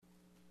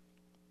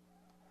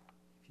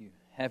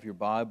have your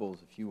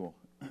Bibles, if you will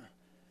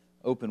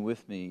open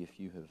with me, if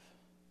you have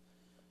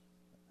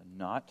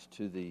not,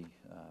 to the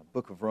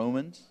book of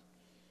Romans.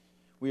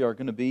 We are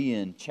going to be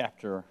in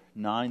chapter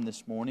 9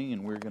 this morning,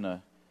 and we're going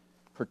to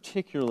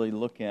particularly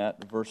look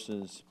at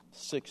verses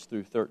 6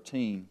 through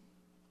 13.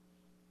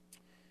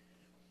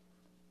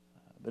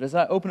 But as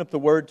I open up the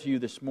Word to you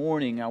this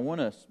morning, I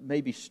want to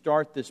maybe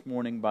start this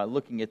morning by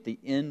looking at the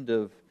end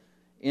of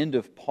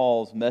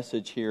Paul's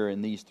message here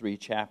in these three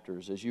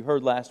chapters. As you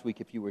heard last week,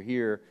 if you were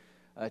here,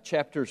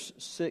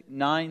 chapters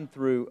 9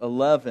 through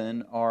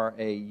 11 are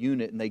a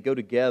unit, and they go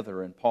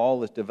together, and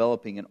Paul is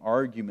developing an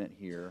argument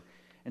here.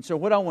 And so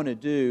what I want to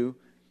do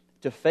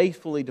to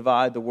faithfully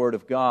divide the Word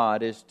of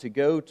God is to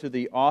go to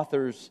the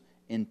author's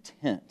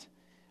intent,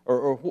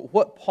 or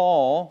what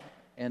Paul,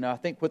 and I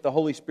think what the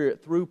Holy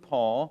Spirit through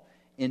Paul,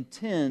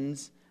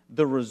 intends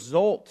the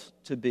result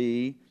to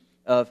be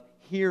of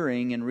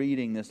hearing and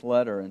reading this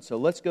letter. And so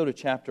let's go to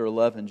chapter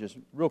 11 just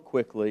real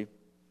quickly.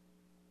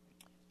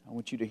 I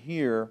want you to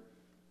hear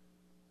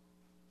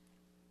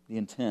the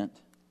intent.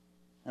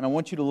 And I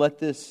want you to let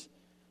this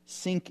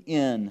sink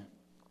in.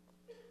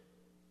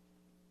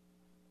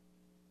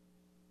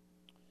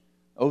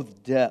 Oh, the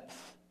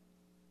depth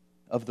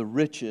of the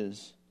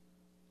riches,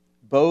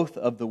 both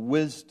of the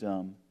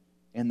wisdom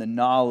and the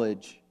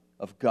knowledge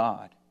of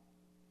God.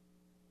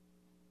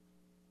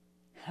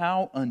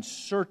 How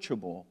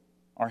unsearchable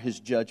are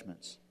His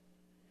judgments.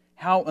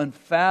 How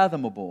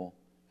unfathomable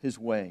His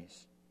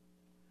ways.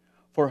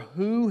 For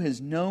who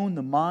has known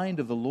the mind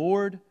of the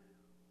Lord,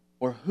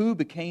 or who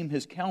became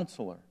His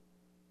counselor?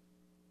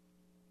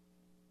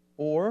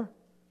 Or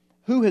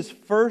who has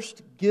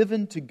first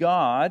given to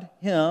God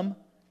Him,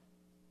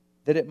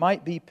 that it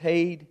might be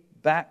paid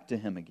back to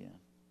Him again?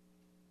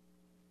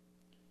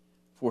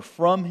 For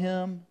from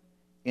Him,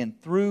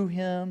 and through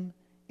Him,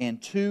 and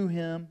to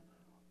Him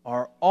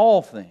are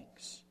all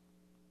things.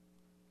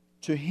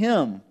 To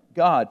Him,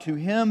 God, to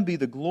Him be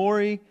the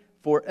glory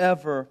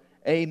forever.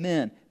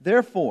 Amen.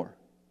 Therefore,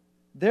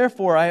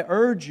 I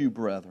urge you,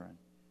 brethren,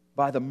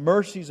 by the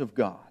mercies of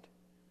God,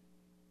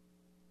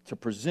 to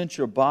present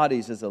your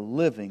bodies as a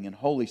living and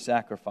holy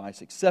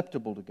sacrifice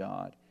acceptable to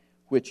God,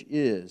 which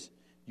is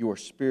your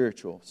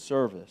spiritual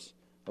service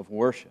of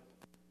worship.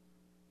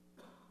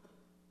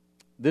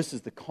 This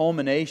is the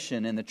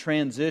culmination and the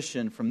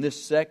transition from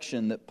this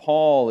section that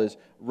Paul is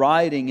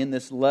writing in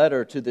this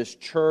letter to this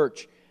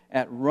church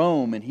at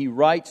Rome. And he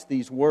writes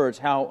these words,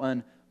 how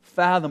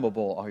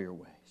unfathomable are your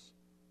ways.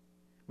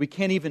 We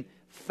can't even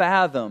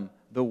fathom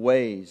the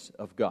ways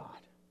of God.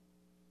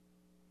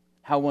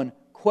 How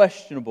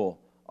unquestionable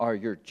are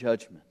your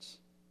judgments.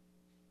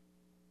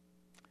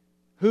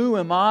 Who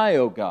am I,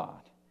 O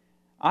God?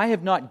 I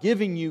have not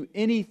given you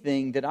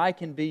anything that I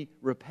can be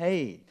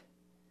repaid.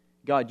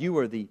 God, you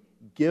are the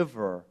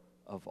giver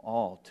of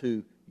all.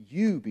 To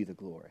you be the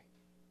glory.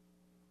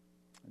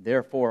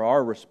 Therefore,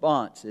 our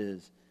response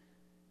is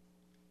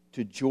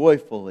to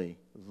joyfully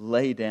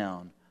lay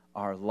down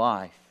our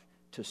life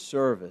to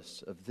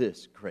service of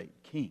this great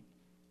King.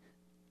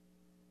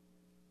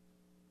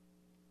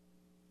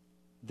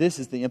 This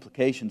is the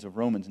implications of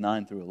Romans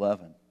 9 through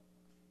 11.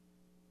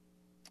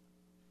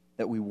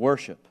 That we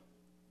worship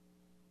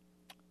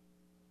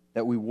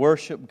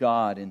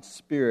God in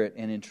spirit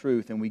and in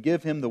truth. And we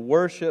give Him the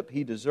worship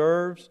He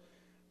deserves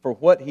for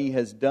what He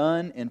has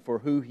done and for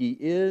who He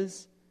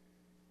is.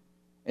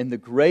 And the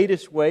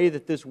greatest way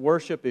that this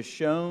worship is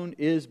shown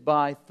is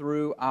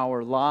through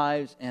our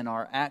lives and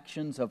our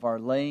actions of our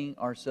laying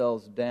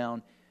ourselves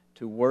down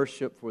to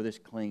worship for this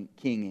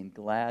King in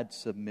glad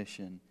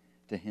submission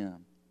to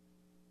Him.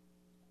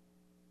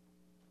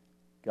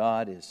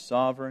 God is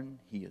sovereign.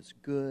 He is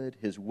good.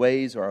 His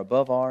ways are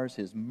above ours.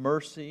 His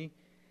mercy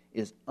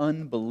is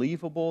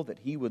unbelievable, that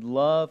He would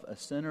love a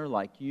sinner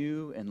like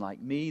you and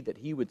like me, that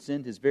He would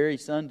send His very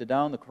Son to die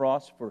on the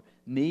cross for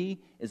me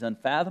is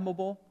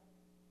unfathomable.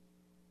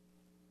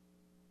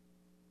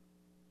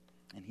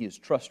 And He is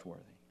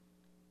trustworthy.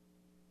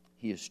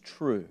 He is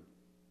true.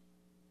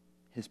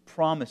 His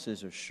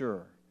promises are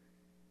sure.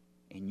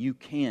 And you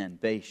can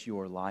base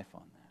your life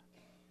on that.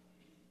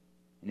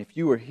 And if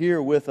you were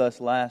here with us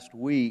last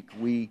week,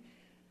 we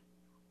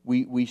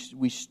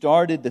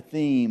started the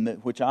theme,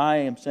 which I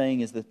am saying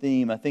is the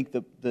theme. I think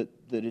that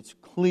it's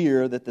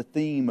clear that the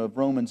theme of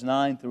Romans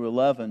 9 through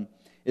 11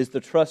 is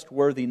the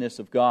trustworthiness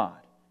of God.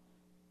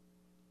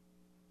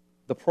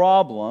 The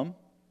problem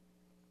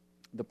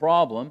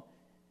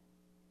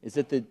is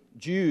that the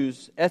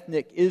Jews,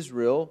 ethnic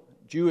Israel,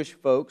 Jewish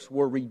folks,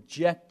 were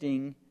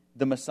rejecting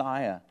the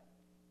Messiah.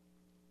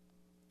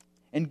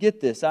 And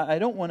get this, I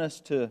don't want us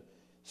to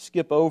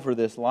skip over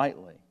this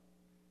lightly.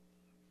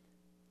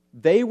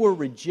 They were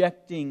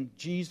rejecting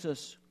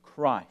Jesus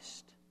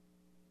Christ,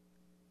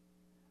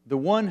 the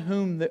one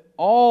whom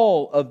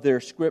all of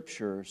their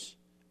scriptures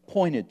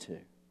pointed to.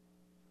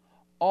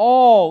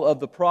 All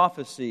of the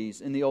prophecies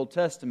in the Old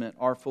Testament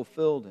are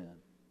fulfilled in.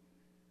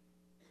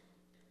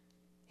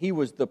 He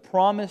was the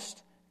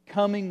promised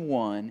coming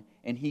one,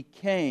 and He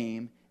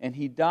came and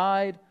He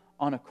died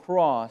on a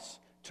cross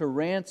to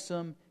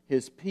ransom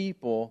His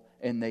people,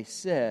 and they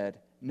said,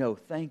 "No,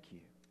 thank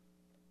you."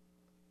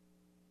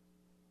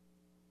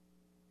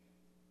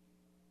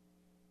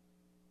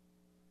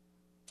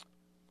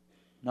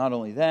 Not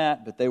only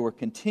that, but they were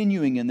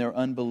continuing in their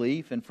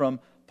unbelief. And from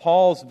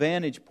Paul's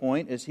vantage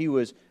point, as he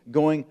was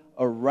going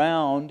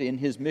around in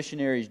his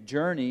missionary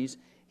journeys,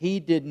 he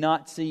did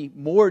not see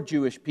more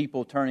Jewish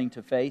people turning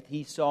to faith.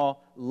 He saw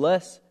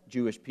less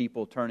Jewish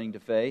people turning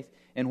to faith.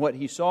 And what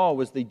he saw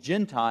was the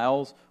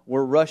Gentiles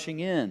were rushing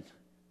in.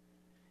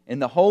 And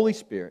the Holy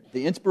Spirit,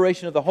 the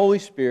inspiration of the Holy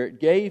Spirit,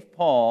 gave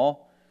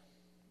Paul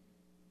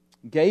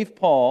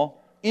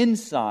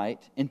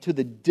insight into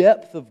the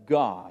depth of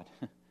God,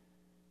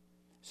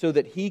 so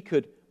that he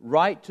could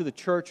write to the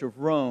church of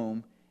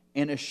Rome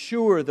and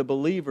assure the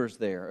believers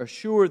there,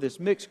 assure this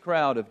mixed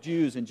crowd of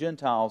Jews and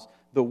Gentiles,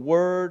 the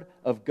Word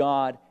of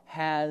God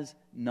has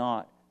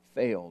not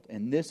failed.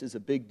 And this is a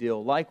big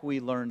deal, like we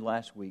learned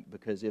last week,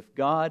 because if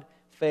God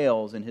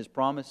fails in His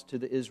promise to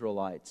the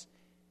Israelites,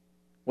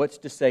 what's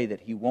to say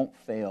that He won't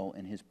fail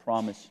in His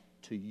promise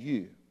to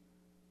you?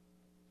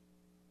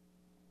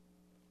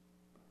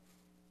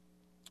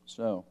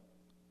 So,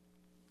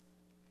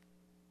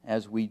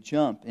 as we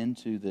jump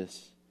into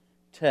this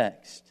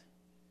text,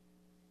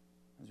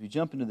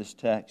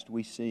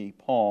 we see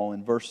Paul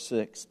in verse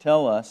 6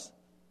 tell us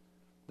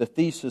the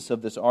thesis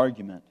of this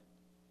argument.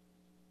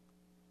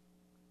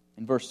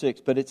 In verse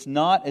 6, "But it's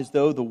not as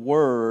though the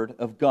Word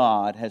of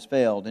God has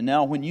failed." And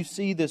now when you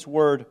see this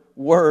word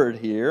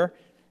here,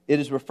 it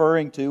is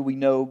referring to, we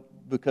know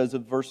because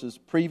of verses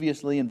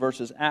previously and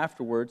verses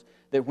afterwards,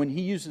 that when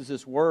he uses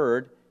this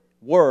word,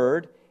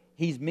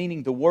 he's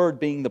meaning the Word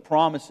being the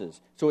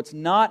promises. So it's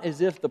not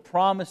as if the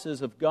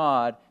promises of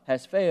God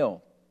has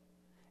failed.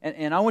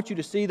 And I want you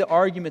to see the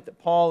argument that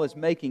Paul is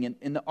making.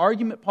 And the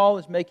argument Paul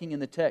is making in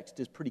the text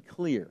is pretty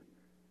clear.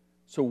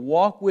 So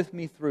walk with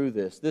me through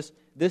this.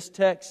 This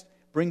text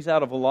brings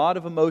out a lot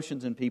of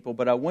emotions in people,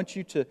 but I want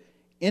you to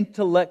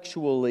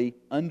intellectually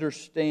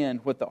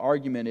understand what the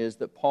argument is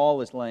that Paul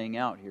is laying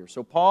out here.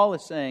 So Paul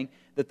is saying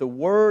that the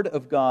Word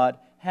of God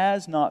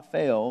has not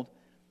failed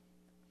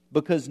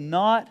because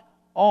not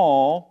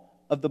all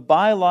of the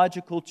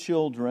biological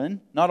children,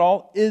 not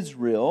all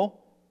Israel,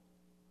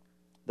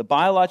 the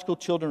biological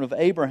children of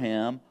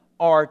Abraham,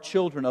 are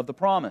children of the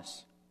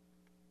promise.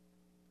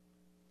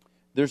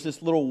 There's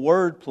this little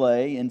word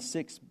play in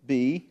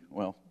 6b,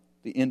 well,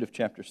 the end of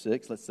chapter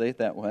 6, let's say it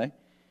that way.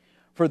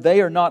 "For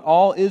they are not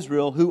all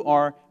Israel who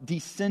are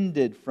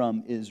descended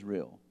from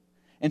Israel."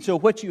 And so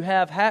what you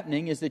have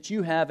happening is that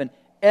you have an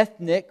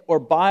ethnic or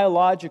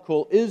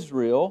biological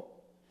Israel,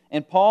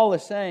 and Paul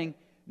is saying,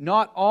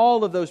 not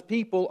all of those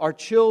people are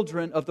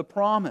children of the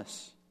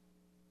promise.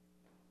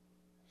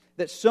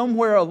 That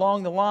somewhere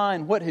along the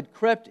line, what had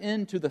crept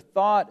into the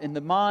thought and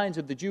the minds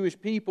of the Jewish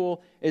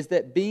people is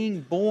that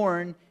being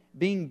born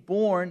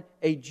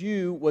a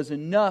Jew was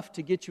enough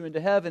to get you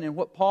into heaven. And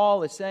what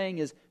Paul is saying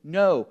is,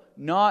 no,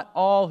 not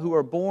all who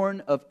are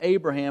born of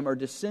Abraham or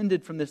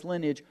descended from this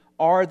lineage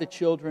are the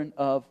children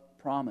of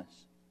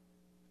promise.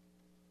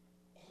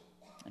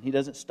 And he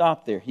doesn't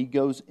stop there. He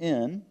goes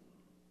in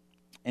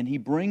and he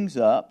brings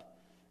up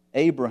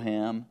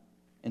Abraham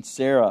and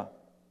Sarah.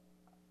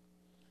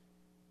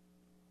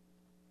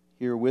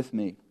 Here with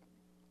me.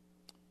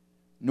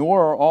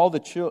 Nor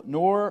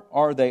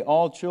are they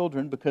all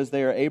children because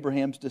they are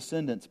Abraham's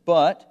descendants,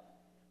 but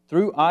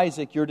through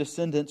Isaac your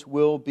descendants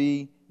will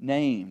be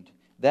named.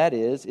 That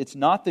is, it's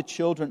not the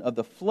children of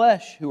the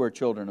flesh who are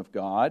children of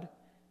God,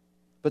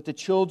 but the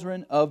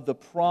children of the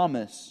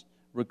promise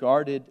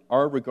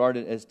are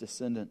regarded as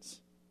descendants.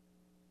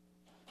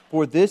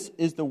 For this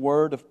is the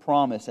word of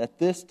promise. At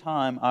this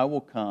time I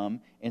will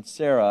come, and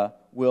Sarah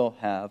will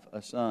have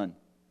a son.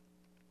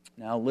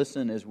 Now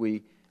listen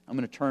I'm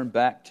going to turn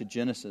back to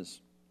Genesis.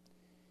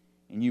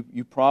 And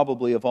you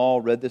probably have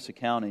all read this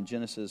account in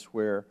Genesis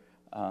where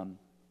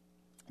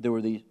there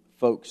were these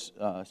folks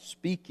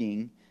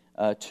speaking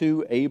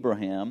to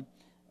Abraham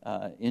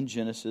in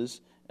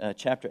Genesis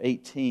chapter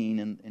 18.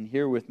 And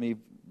here with me,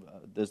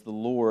 as the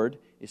Lord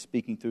is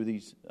speaking through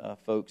these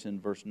folks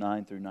in verse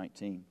 9 through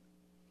 19.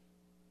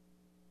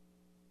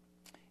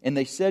 "And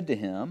they said to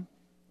him,"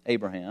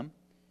 Abraham,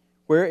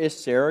 "Where is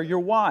Sarah your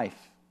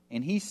wife?"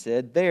 And he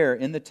said, "There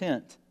in the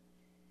tent."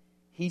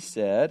 He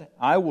said,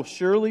 "I will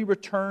surely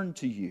return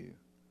to you.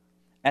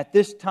 At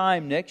this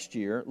time next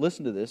year,"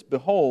 listen to this,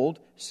 "behold,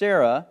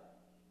 Sarah,"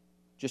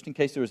 just in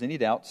case there was any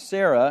doubt,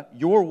 "Sarah,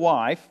 your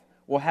wife,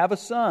 will have a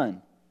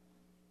son."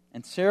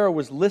 And Sarah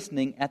was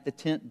listening at the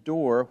tent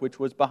door, which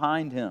was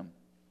behind him.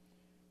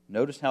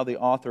 Notice how the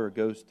author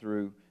goes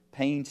through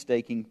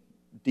painstaking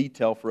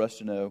detail for us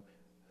to know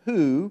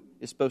who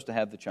is supposed to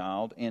have the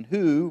child and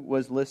who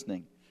was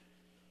listening.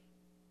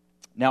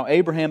 "Now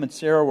Abraham and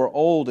Sarah were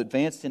old,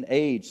 advanced in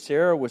age.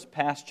 Sarah was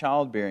past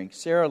childbearing.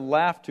 Sarah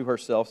laughed to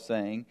herself,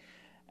 saying,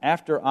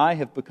 'After I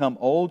have become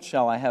old,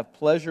 shall I have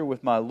pleasure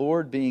with my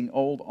Lord being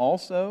old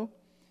also?'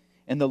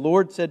 And the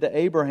Lord said to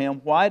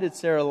Abraham, 'Why did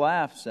Sarah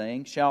laugh,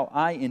 saying, Shall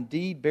I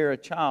indeed bear a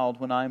child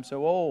when I am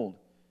so old?'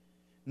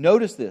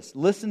 Notice this.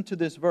 Listen to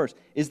this verse.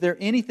 Is there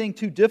anything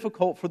too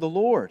difficult for the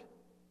Lord?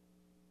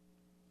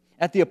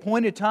 At the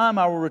appointed time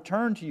I will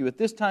return to you. At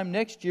this time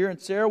next year, and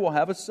Sarah will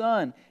have a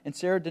son. And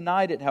Sarah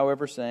denied it,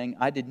 however, saying,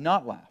 I did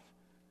not laugh,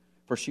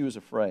 for she was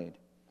afraid.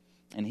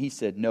 And he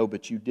said, no,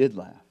 but you did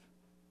laugh.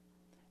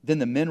 Then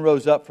the men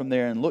rose up from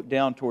there and looked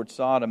down toward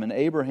Sodom, and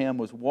Abraham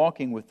was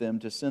walking with them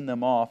to send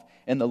them off.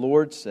 And the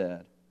Lord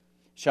said,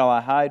 shall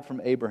I hide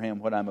from Abraham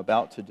what I am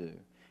about to do?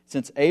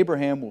 Since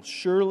Abraham will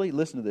surely,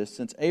 listen to this,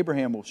 since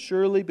Abraham will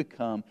surely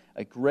become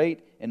a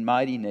great and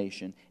mighty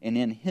nation, and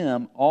in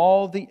him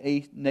all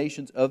the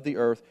nations of the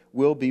earth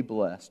will be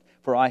blessed.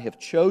 For I have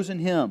chosen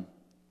him,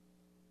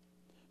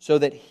 so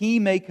that he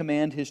may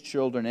command his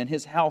children and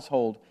his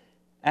household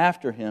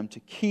after him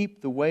to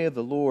keep the way of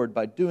the Lord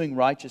by doing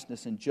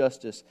righteousness and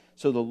justice,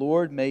 so the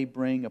Lord may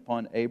bring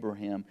upon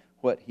Abraham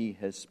what he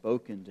has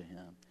spoken to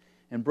him.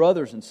 And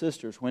brothers and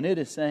sisters, when it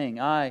is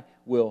saying, I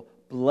will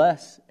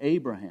bless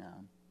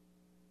Abraham,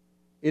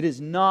 it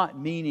is not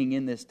meaning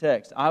in this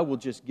text, I will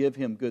just give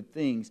him good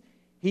things.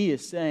 He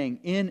is saying,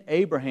 in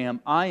Abraham,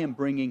 I am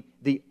bringing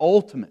the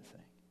ultimate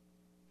thing.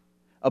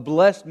 A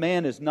blessed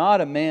man is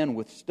not a man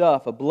with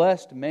stuff. A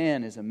blessed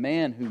man is a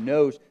man who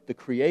knows the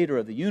Creator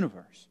of the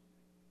universe.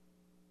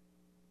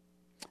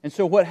 And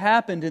so what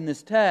happened in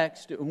this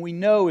text, we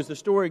know as the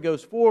story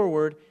goes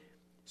forward,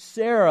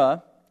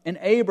 Sarah and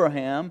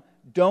Abraham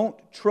don't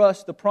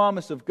trust the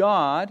promise of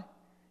God,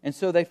 and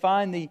so they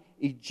find the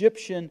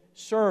Egyptian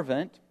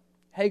servant,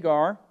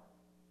 Hagar,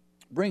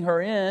 bring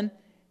her in,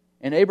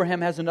 and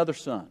Abraham has another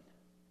son,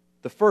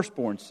 the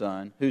firstborn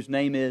son, whose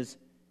name is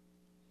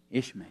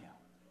Ishmael.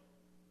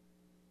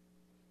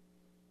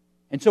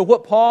 And so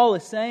what Paul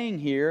is saying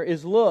here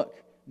is, look,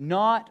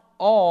 not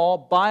all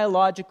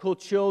biological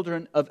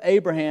children of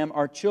Abraham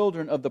are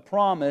children of the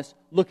promise.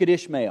 Look at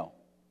Ishmael.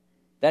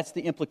 That's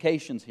the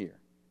implications here.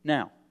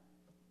 Now,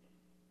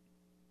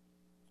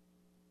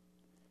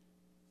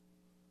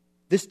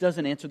 this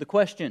doesn't answer the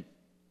question.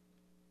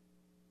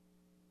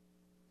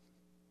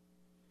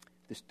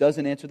 This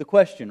doesn't answer the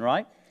question,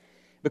 right?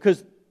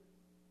 Because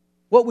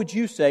what would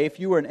you say if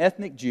you were an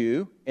ethnic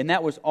Jew and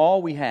that was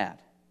all we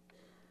had?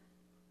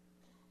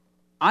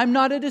 I'm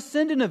not a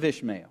descendant of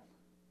Ishmael.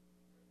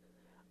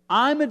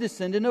 I'm a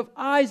descendant of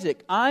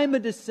Isaac. I'm a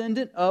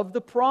descendant of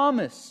the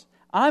promise.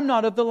 I'm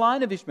not of the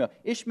line of Ishmael.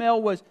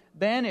 Ishmael was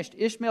banished.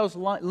 Ishmael's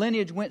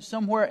lineage went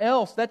somewhere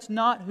else. That's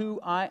not who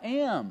I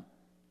am.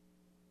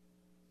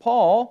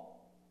 Paul,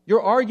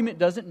 your argument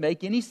doesn't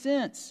make any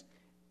sense.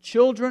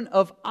 Children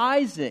of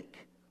Isaac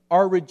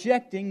are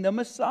rejecting the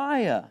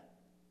Messiah.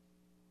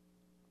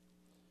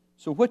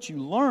 So what you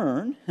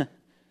learn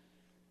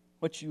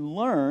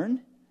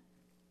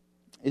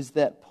is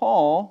that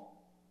Paul,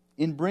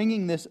 in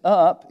bringing this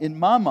up, in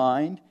my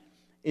mind,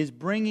 is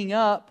bringing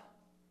up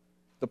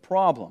the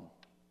problem.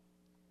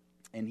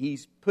 And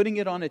he's putting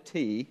it on a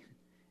tee,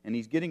 and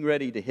he's getting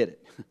ready to hit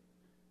it.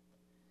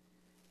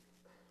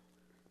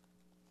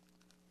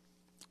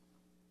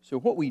 So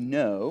what we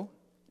know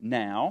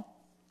now,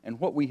 and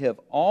what we have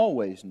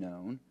always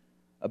known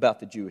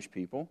about the Jewish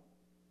people,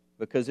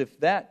 because if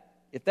that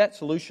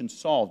solution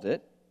solved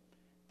it,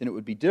 then it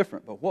would be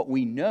different. But what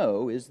we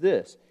know is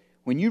this.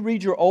 When you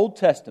read your Old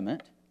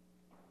Testament,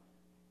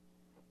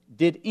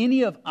 did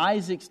any of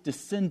Isaac's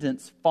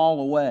descendants fall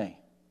away?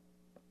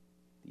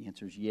 The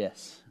answer is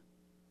yes.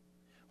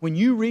 When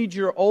you read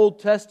your Old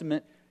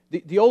Testament,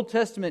 the Old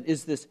Testament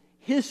is this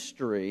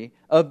history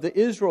of the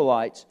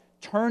Israelites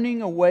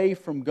turning away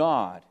from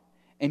God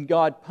and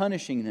God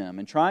punishing them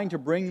and trying to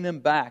bring them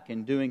back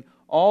and doing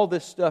all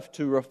this stuff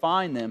to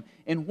refine them.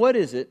 And what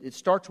is it? It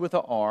starts with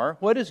a R.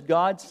 What does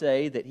God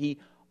say that He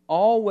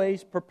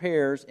always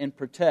prepares and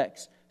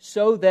protects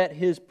so that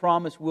His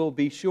promise will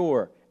be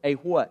sure? A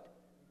what?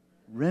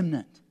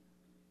 Remnant.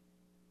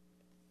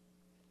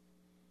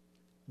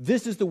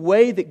 This is the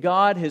way that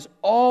God has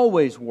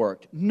always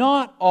worked.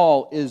 Not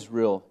all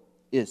Israel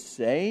is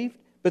saved,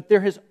 but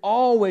there has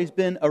always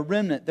been a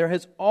remnant. There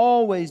has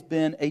always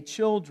been a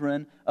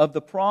children of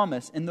the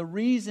promise. And the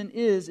reason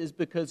is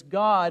because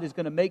God is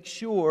going to make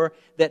sure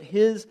that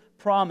His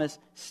promise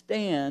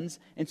stands.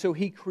 And so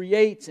He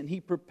creates and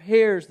He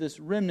prepares this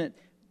remnant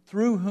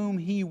through whom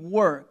He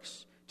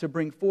works to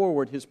bring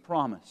forward His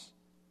promise.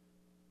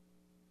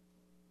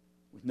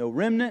 With no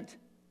remnant,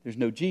 there's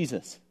no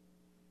Jesus.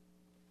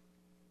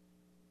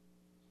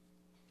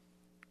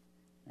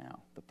 Now,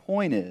 the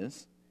point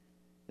is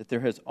that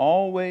there has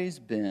always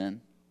been,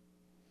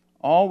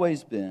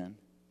 and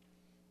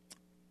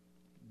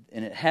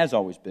it has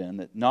always been,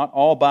 that not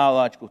all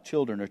biological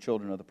children are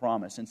children of the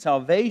promise. And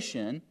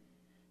salvation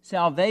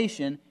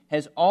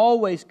has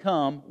always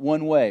come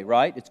one way,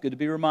 right? It's good to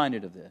be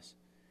reminded of this.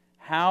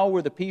 How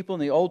were the people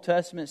in the Old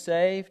Testament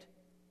saved?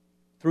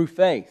 Through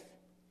faith.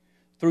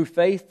 Through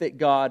faith that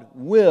God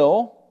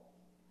will,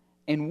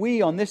 and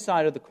we on this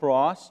side of the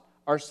cross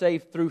are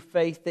saved through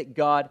faith that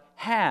God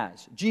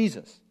has,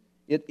 Jesus.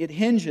 It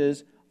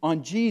hinges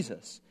on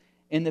Jesus.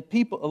 And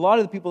a lot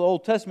of the people of the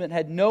Old Testament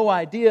had no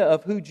idea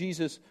of who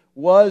Jesus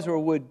was or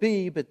would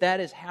be, but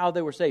that is how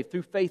they were saved,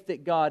 through faith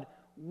that God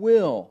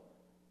will.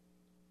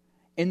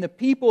 And the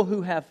people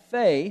who have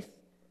faith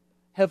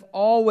have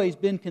always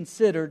been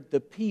considered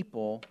the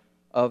people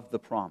of the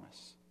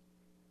promise.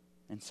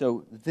 And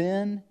so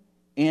then,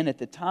 and at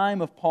the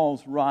time of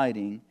Paul's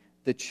writing,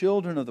 the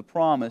children of the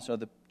promise are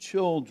the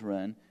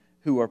children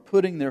who are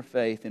putting their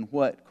faith in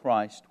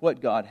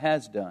what God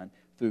has done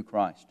through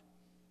Christ.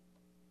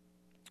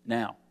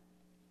 Now,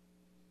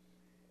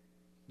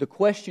 the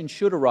question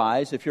should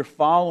arise, if you're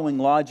following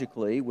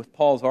logically with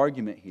Paul's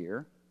argument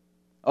here,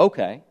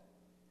 okay,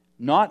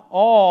 not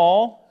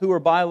all who are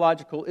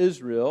biological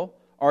Israel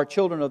are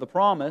children of the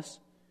promise,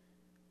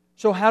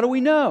 so how do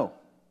we know?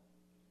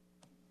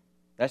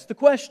 That's the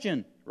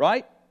question,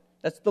 right?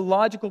 That's the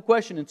logical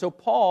question. And so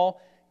Paul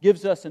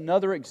gives us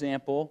another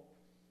example,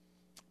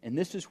 and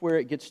this is where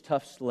it gets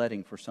tough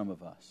sledding for some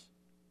of us.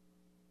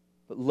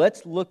 But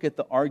let's look at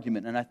the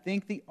argument, and I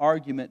think the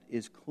argument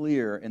is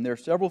clear, and there are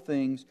several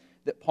things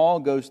that Paul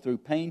goes through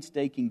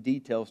painstaking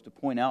details to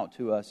point out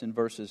to us in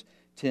verses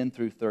 10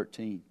 through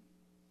 13.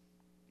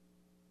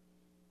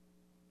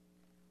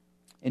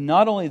 And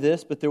not only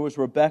this, but there was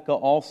Rebekah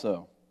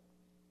also.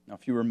 Now,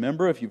 if you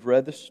remember, if you've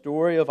read the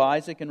story of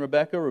Isaac and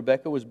Rebekah,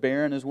 Rebekah was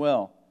barren as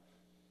well.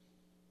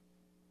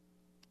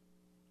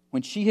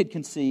 When she had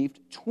conceived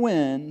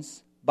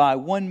twins by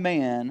one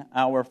man,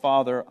 our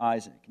father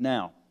Isaac.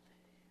 Now,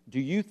 do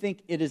you think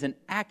it is an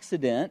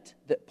accident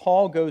that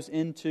Paul goes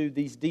into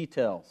these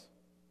details?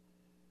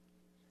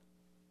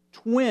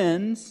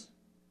 Twins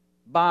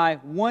by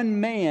one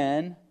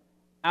man,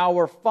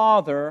 our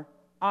father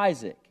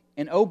Isaac.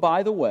 And oh,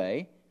 by the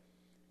way,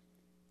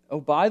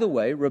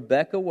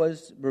 Rebekah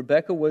was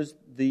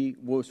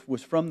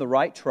from the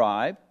right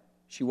tribe.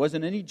 She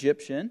wasn't an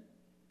Egyptian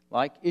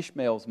like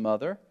Ishmael's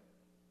mother.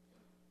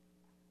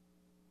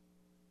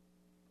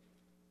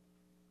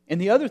 And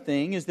the other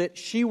thing is that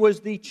she was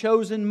the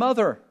chosen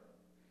mother.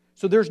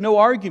 So there's no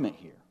argument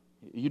here.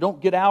 You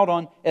don't get out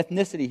on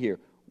ethnicity here.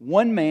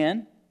 One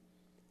man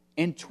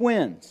and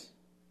twins.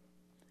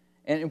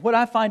 And what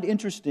I find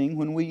interesting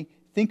when we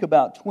think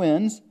about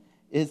twins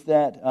is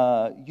that,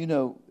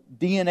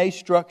 DNA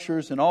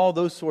structures and all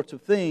those sorts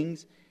of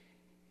things,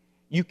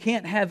 you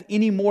can't have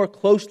any more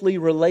closely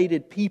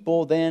related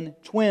people than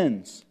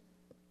twins.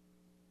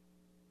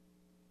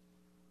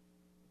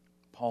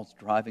 Paul's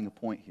driving a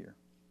point here.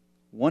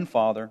 One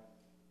father,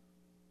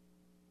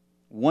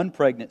 one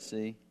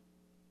pregnancy,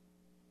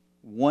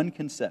 one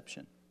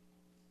conception.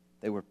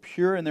 They were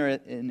pure in their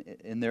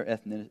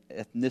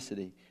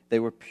ethnicity. They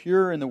were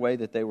pure in the way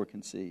that they were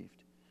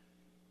conceived.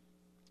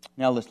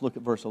 Now let's look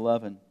at verse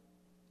 11.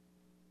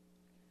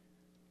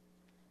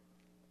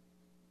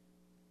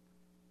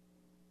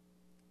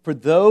 For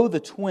though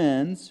the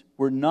twins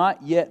were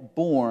not yet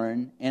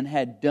born and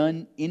had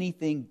done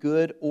anything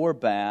good or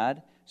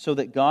bad, so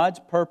that God's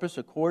purpose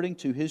according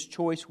to His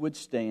choice would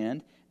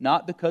stand,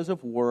 not because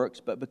of works,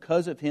 but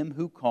because of Him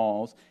who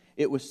calls,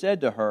 it was said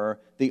to her,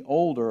 the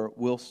older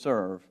will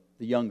serve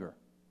the younger.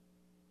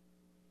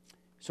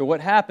 So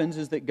what happens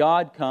is that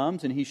God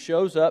comes and He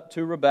shows up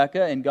to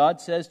Rebekah, and God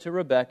says to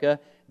Rebekah,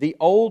 the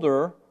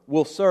older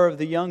will serve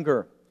the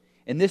younger.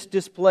 And this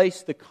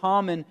displaced the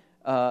common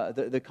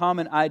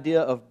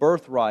idea of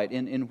birthright,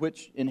 in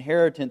which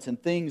inheritance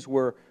and things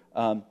were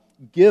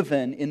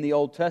given in the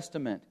Old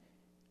Testament.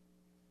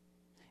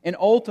 And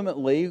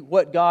ultimately,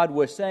 what God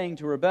was saying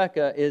to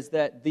Rebekah is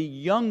that the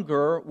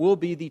younger will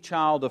be the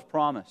child of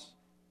promise.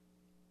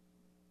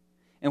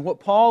 And what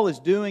Paul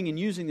is doing in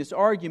using this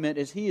argument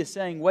is he is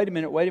saying, wait a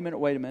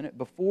minute,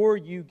 before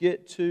you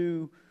get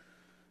to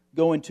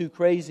going too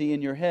crazy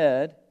in your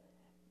head,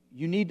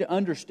 you need to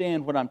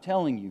understand what I'm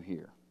telling you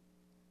here.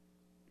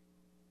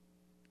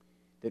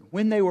 That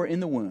when they were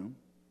in the womb,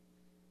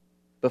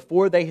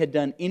 before they had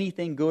done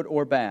anything good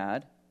or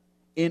bad,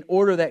 in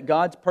order that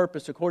God's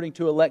purpose according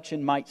to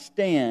election might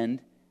stand,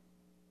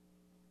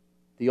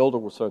 the older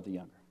will serve the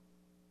younger.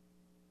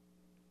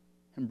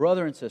 And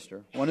brother and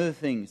sister, one of the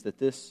things that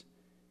this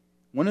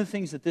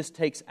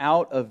takes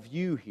out of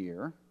view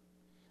here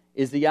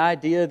is the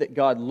idea that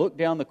God looked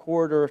down the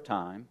corridor of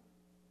time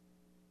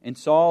and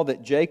saw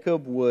that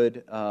Jacob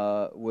would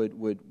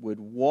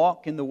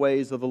walk in the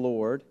ways of the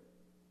Lord.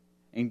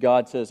 And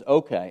God says,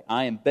 okay,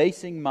 I am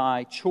basing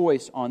my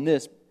choice on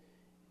this,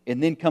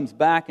 and then comes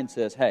back and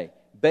says, hey,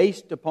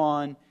 based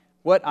upon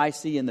what I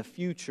see in the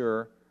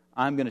future,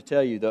 I'm going to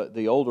tell you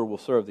the older will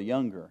serve the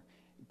younger.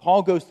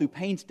 Paul goes through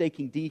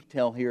painstaking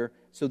detail here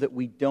so that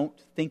we don't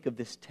think of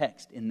this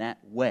text in that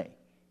way.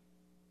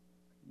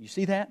 You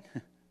see that?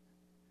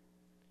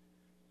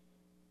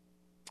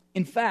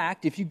 In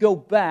fact, if you go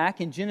back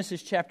in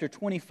Genesis chapter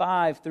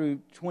 25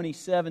 through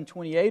 27,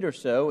 28 or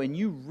so, and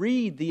you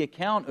read the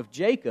account of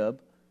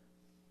Jacob,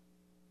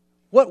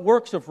 what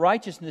works of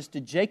righteousness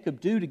did Jacob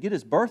do to get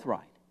his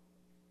birthright?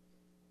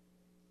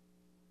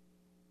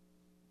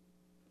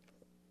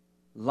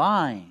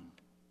 Lying,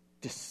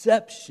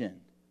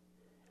 deception.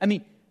 I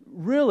mean,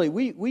 really,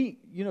 we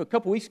a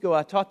couple weeks ago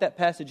I taught that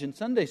passage in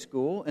Sunday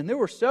school, and there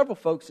were several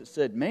folks that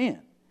said,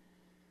 man,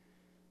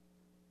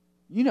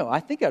 I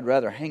think I'd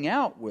rather hang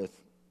out with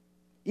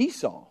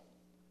Esau.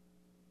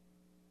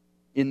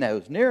 in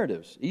those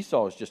narratives,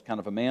 Esau is just kind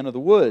of a man of the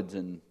woods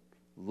and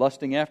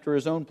lusting after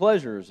his own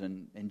pleasures,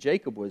 and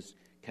Jacob was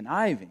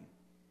conniving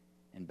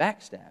and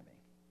backstabbing.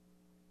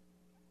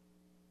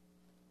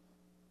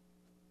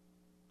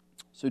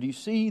 So do you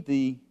see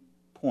the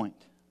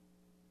point?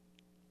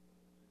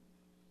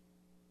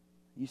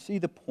 You see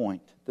the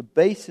point, the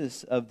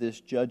basis of this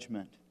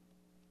judgment,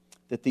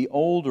 that the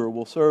older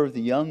will serve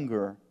the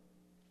younger.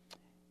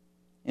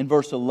 In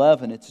verse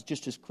 11, it's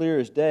just as clear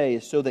as day,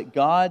 is so that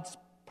God's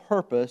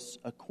purpose,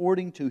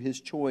 according to His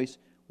choice,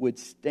 would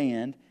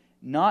stand,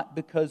 not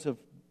because of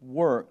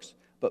works,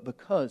 but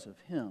because of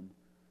Him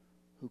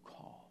who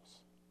calls.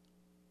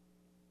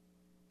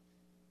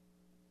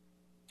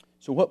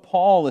 So what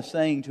Paul is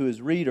saying to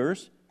his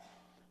readers,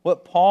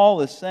 what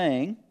Paul is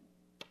saying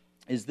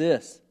is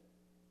this.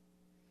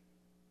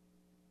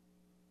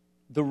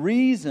 The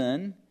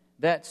reason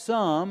that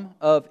some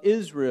of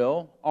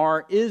Israel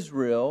are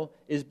Israel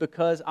is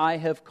because I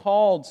have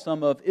called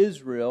some of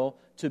Israel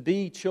to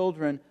be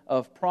children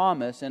of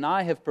promise, and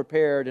I have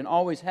prepared and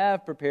always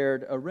have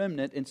prepared a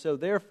remnant, and so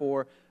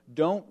therefore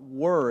don't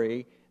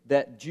worry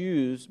that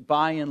Jews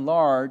by and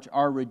large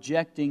are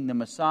rejecting the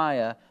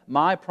Messiah.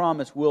 My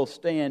promise will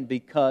stand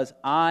because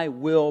I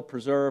will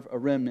preserve a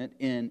remnant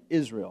in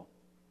Israel.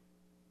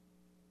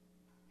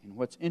 And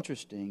what's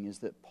interesting is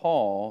that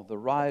Paul, the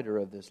writer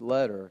of this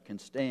letter, can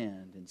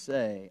stand and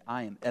say,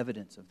 I am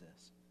evidence of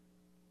this.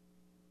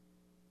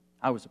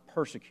 I was a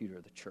persecutor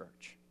of the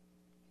church.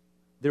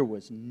 There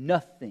was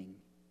nothing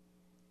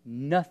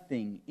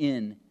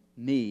in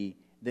me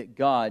that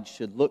God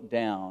should look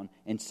down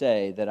and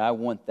say that I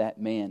want that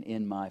man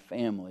in my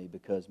family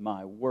because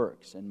my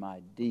works and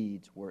my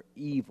deeds were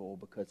evil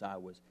because I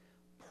was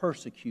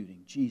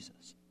persecuting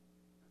Jesus.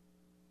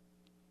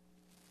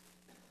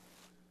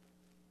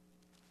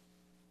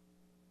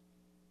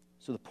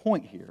 So the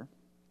point here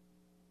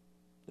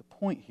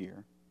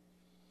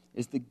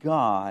is that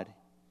God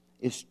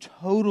is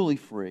totally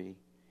free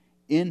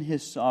in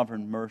His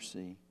sovereign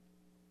mercy,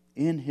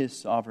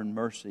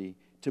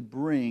 to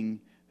bring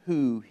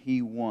who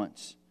He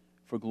wants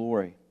for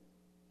glory,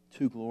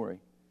 to glory.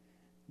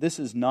 This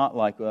is not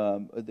like,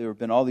 there have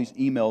been all these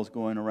emails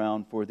going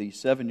around for the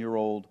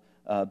 7-year-old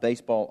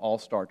baseball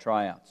all-star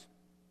tryouts.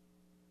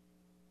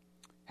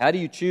 How do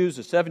you choose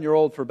a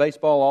 7-year-old for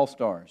baseball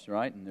all-stars,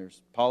 right? And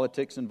there's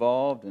politics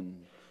involved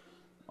and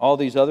all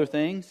these other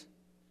things.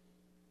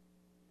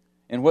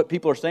 And what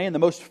people are saying, the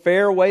most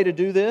fair way to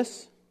do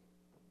this,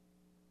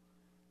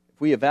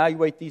 if we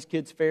evaluate these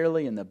kids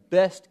fairly, and the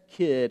best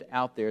kid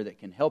out there that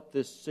can help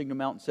this Signal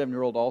Mountain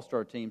 7-year-old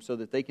all-star team so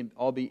that they can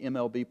all be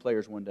MLB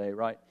players one day,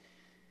 right?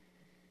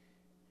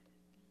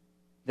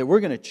 That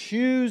we're going to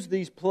choose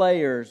these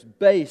players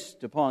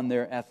based upon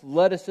their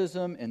athleticism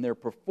and their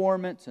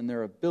performance and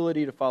their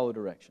ability to follow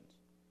directions.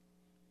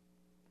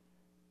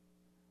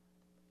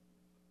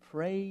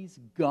 Praise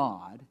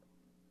God,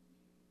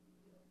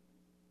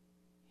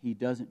 He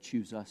doesn't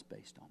choose us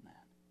based on that.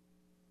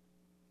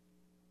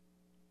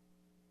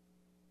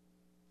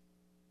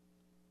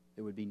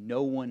 There would be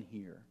no one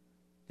here.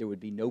 There would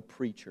be no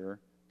preacher.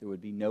 There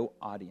would be no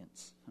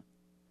audience.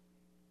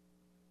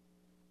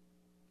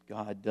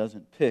 God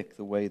doesn't pick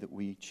the way that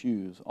we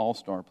choose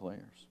all-star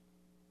players.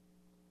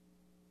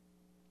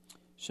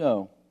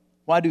 So,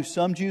 why do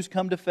some Jews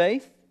come to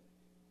faith?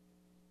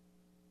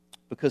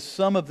 Because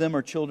some of them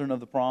are children of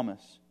the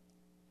promise.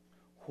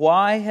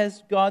 Why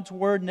has God's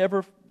word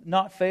never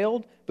not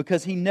failed?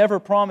 Because He never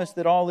promised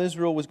that all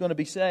Israel was going to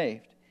be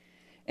saved.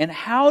 And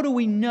how do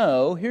we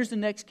know, here's the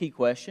next key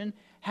question,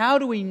 how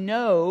do we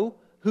know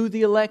who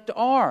the elect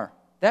are?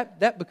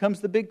 That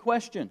becomes the big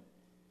question.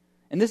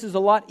 And this is a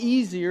lot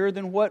easier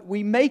than what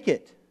we make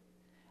it.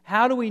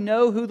 How do we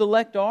know who the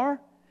elect are?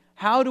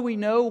 How do we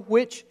know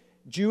which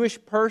Jewish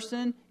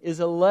person is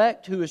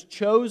elect who is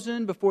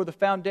chosen before the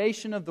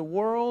foundation of the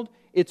world?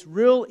 It's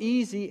real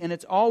easy, and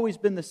it's always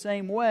been the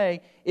same way.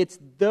 It's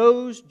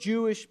those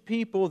Jewish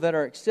people that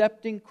are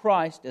accepting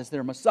Christ as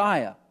their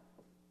Messiah.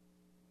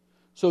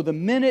 So the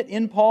minute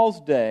in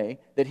Paul's day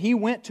that he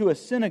went to a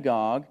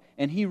synagogue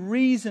and he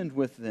reasoned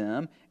with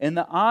them, and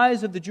the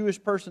eyes of the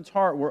Jewish person's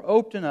heart were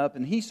opened up,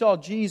 and he saw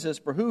Jesus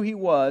for who He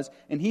was,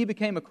 and he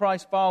became a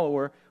Christ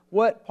follower,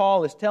 what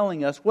Paul is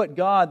telling us, what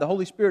God, the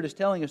Holy Spirit, is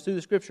telling us through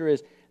the Scripture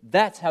is,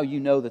 that's how you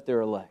know that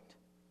they're elect.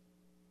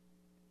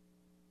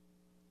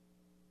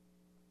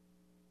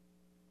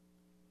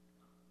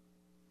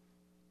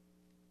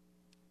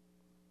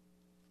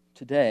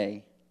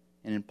 Today,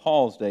 and in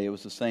Paul's day, it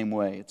was the same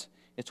way.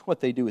 It's what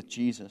they do with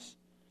Jesus.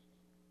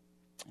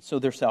 So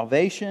their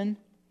salvation,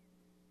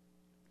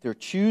 they're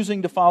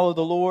choosing to follow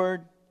the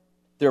Lord,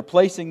 they're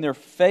placing their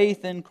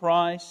faith in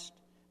Christ,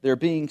 they're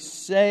being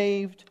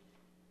saved,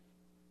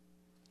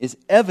 is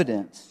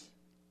evidence,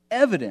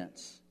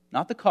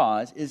 not the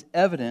cause, is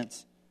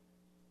evidence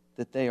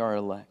that they are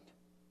elect.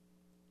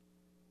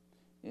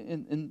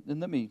 And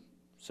let me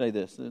say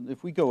this.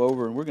 If we go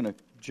over, and we're going to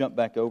jump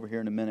back over here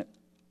in a minute,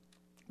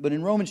 but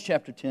in Romans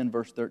chapter 10,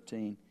 verse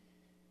 13,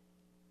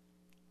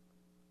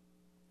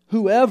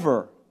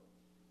 whoever,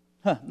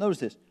 notice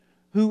this,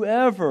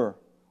 whoever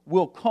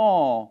will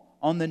call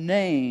on the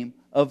name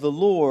of the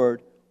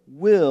Lord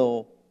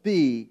will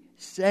be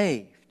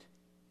saved.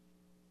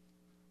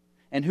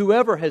 And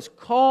whoever has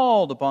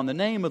called upon the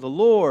name of the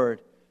Lord,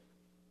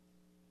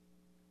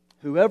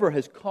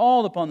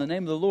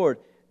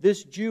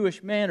 this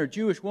Jewish man or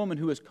Jewish woman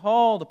who has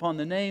called upon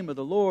the name of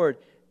the Lord,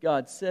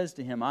 God says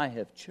to him, I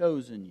have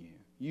chosen you.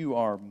 You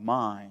are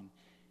mine.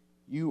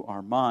 You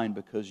are mine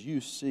because you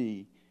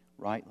see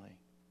rightly.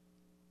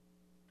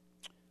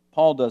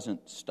 Paul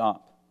doesn't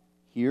stop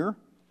here.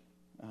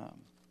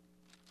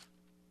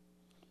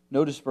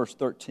 Notice verse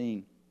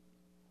 13.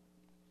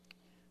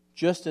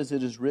 Just as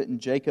it is written,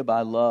 Jacob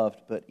I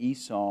loved, but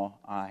Esau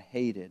I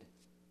hated.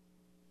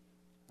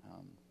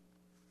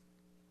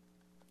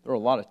 There are a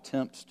lot of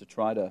attempts to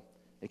try to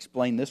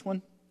explain this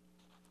one.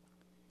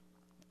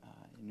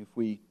 And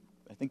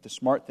I think the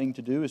smart thing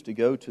to do is to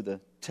go to the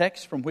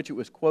text from which it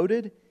was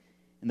quoted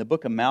in the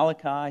book of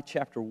Malachi,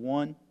 chapter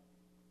 1.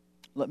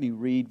 Let me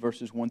read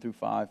verses 1 through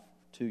 5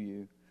 to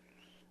you.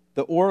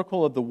 The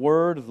oracle of the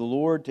word of the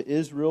Lord to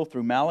Israel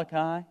through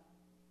Malachi.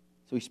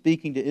 So he's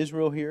speaking to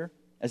Israel here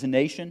as a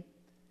nation.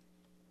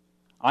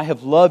 I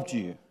have loved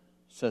you,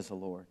 says the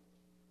Lord.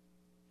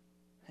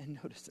 And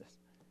notice this.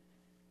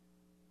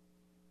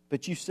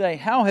 But you say,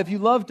 how have you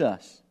loved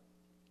us?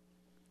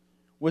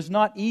 Was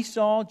not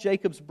Esau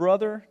Jacob's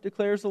brother,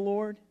 declares the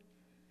Lord?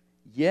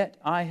 Yet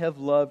I have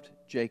loved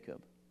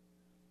Jacob.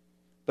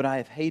 But I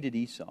have hated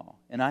Esau,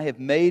 and I have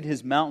made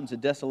his mountains a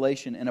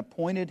desolation and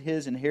appointed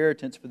his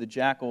inheritance for the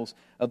jackals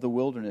of the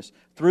wilderness.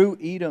 Through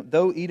Edom,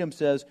 though Edom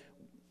says,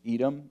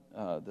 Edom,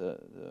 the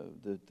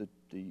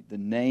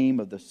name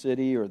of the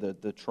city or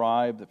the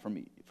tribe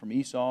from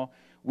Esau,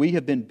 we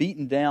have been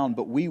beaten down,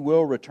 but we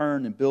will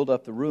return and build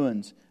up the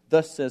ruins.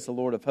 Thus says the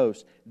Lord of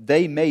hosts,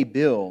 they may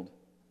build,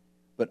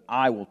 but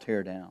I will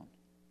tear down.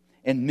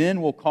 And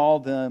men will call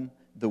them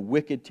the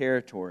wicked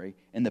territory,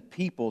 and the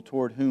people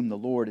toward whom the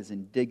Lord is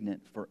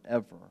indignant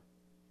forever.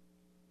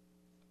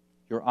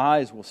 Your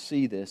eyes will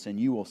see this, and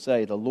you will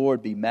say, the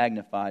Lord be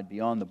magnified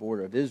beyond the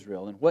border of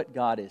Israel. And what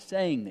God is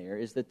saying there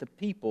is that the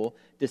people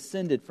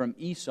descended from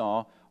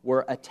Esau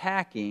were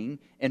attacking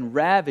and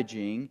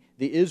ravaging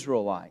the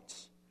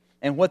Israelites.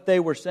 And what they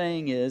were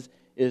saying is,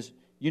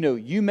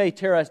 you may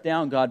tear us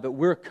down, God, but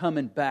we're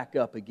coming back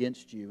up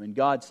against you. And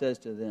God says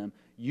to them,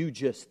 you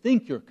just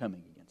think you're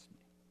coming against me.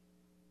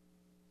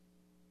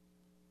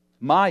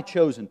 My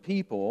chosen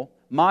people,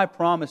 my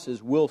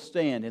promises will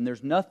stand, and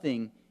there's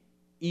nothing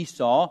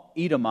Esau,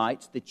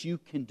 Edomites, that you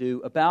can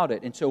do about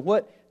it. And so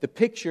what the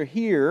picture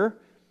here,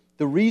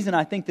 the reason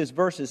I think this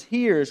verse is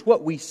here is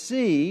what we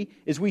see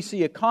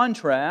a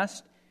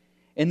contrast,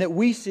 and that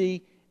we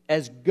see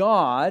as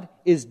God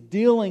is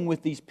dealing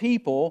with these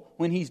people,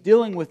 when He's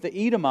dealing with the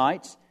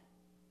Edomites,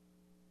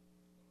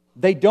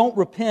 they don't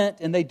repent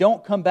and they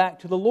don't come back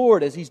to the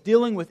Lord. As He's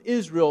dealing with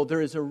Israel,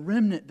 there is a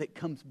remnant that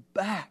comes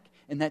back,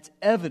 and that's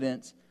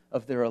evidence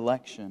of their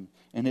election.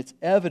 And it's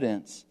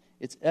evidence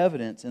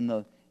in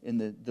the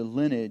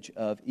lineage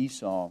of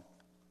Esau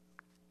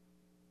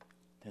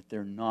that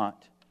they're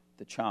not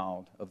the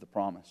child of the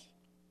promise.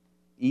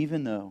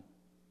 Even though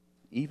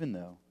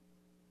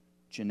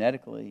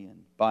genetically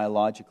and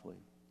biologically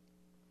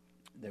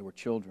they were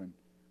children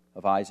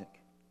of Isaac.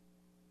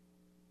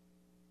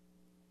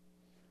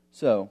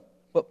 So,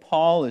 what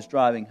Paul is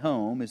driving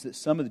home is that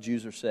some of the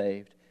Jews are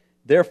saved,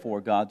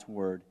 therefore God's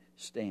word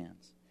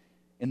stands.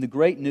 And the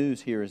great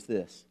news here is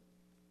this,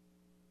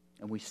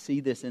 and we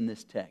see this in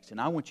this text, and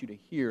I want you to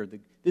hear,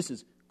 this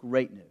is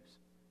great news,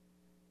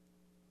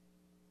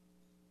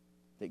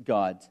 that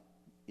God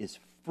is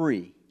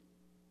free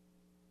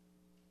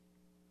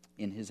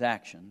in His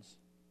actions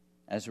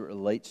as it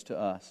relates to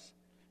us,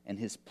 and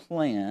His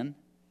plan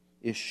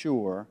is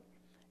sure,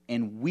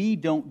 and we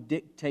don't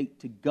dictate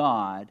to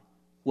God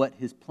what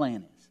His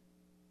plan is.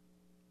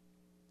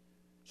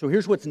 So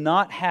here's what's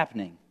not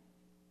happening.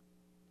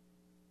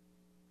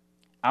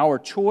 Our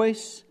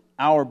choice,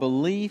 our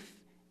belief,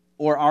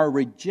 or our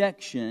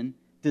rejection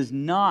does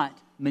not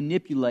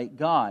manipulate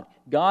God.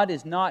 God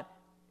is not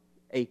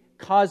a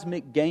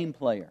cosmic game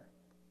player.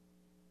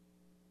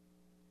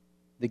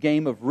 The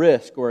game of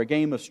Risk or a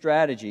game of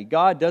strategy.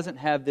 God doesn't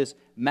have this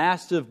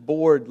massive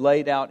board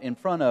laid out in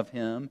front of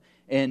Him,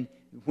 and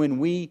when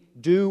we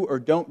do or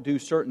don't do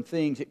certain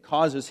things, it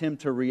causes Him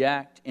to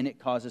react and it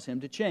causes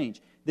Him to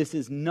change. This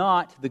is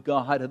not the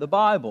God of the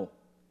Bible.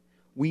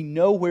 We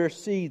nowhere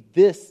see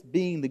this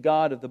being the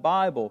God of the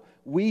Bible.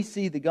 We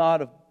see the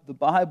God of the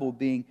Bible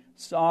being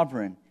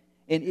sovereign.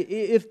 And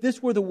if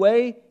this were the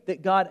way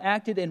that God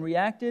acted and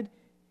reacted,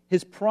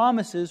 His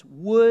promises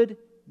would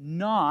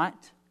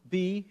not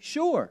be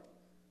sure.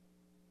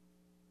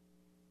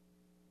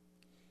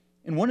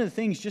 And one of the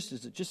things, just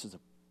as a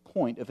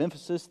point of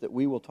emphasis that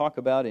we will talk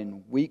about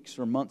in weeks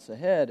or months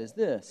ahead, is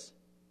this.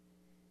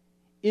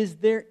 Is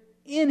there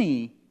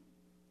any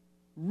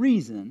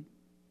reason,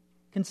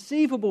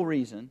 conceivable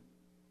reason,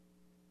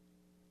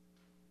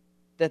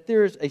 that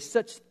there is a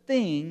such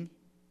thing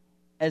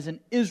as an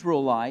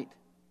Israelite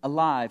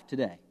alive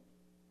today?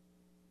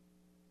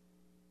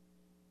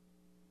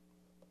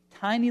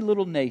 tiny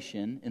little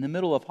nation in the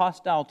middle of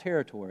hostile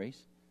territories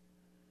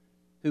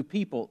who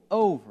people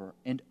over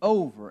and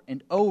over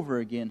and over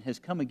again has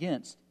come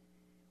against.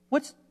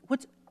 What's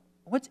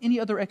any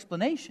other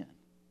explanation?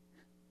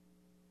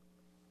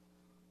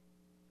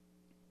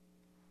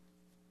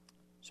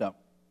 So,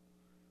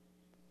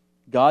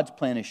 God's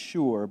plan is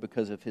sure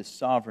because of His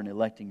sovereign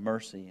electing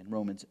mercy. In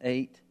Romans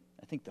 8,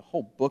 I think the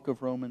whole book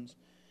of Romans,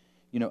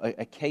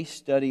 a case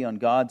study on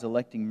God's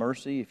electing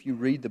mercy. If you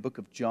read the book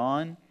of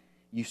John,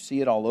 you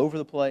see it all over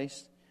the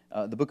place.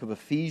 The book of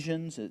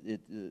Ephesians,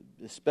 it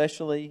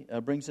especially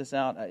brings this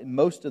out.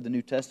 Most of the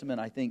New Testament,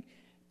 I think,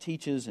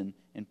 teaches and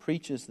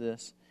preaches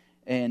this.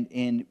 And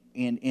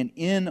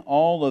in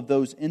all of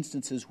those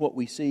instances, what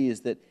we see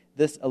is that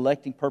this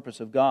electing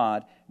purpose of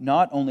God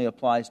not only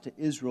applies to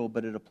Israel,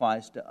 but it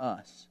applies to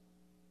us.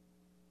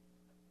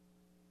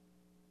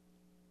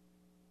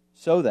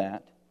 So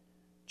that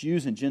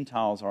Jews and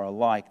Gentiles are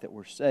alike, that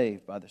we're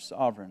saved by the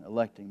sovereign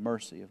electing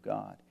mercy of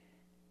God.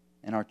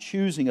 And our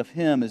choosing of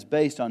Him is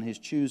based on His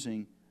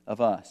choosing of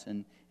us.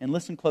 And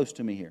listen close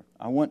to me here.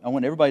 I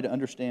want everybody to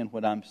understand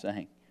what I'm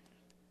saying.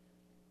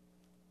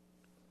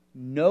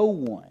 No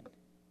one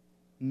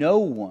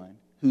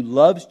who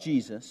loves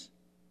Jesus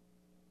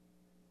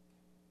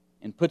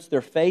and puts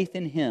their faith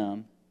in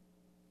Him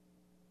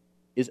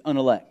is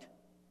unelect.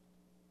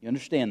 You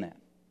understand that?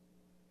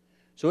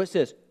 So it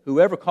says,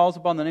 whoever calls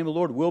upon the name of the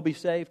Lord will be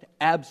saved?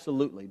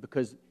 Absolutely,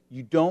 because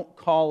you don't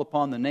call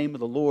upon the name of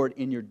the Lord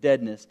in your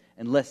deadness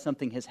unless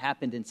something has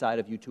happened inside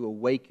of you to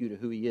awake you to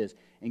who He is.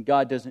 And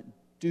God doesn't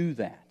do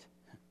that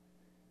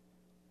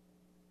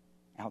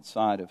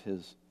outside of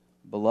His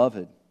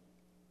beloved.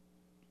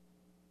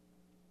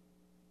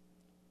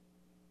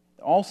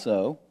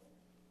 Also,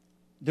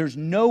 there's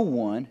no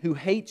one who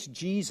hates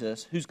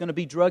Jesus who's going to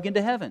be drug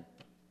into heaven.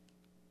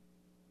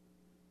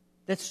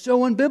 That's so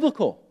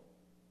unbiblical.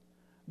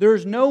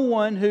 There's no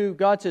one who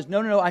God says,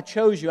 no, I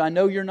chose you. I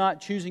know you're not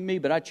choosing me,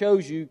 but I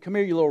chose you. Come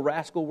here, you little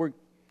rascal. It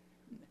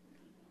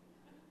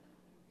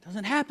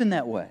doesn't happen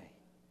that way.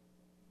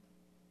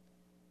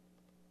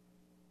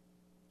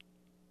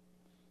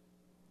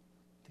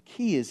 The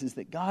key is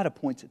that God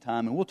appoints a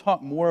time, and we'll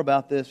talk more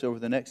about this over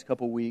the next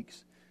couple of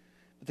weeks.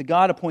 But that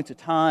God appoints a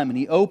time, and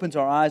He opens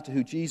our eyes to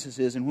who Jesus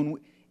is. And when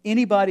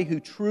anybody who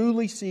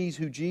truly sees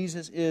who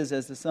Jesus is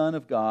as the Son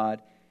of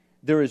God,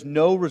 there is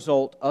no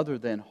result other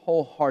than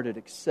wholehearted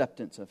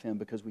acceptance of Him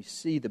because we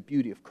see the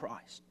beauty of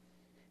Christ.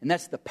 And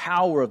that's the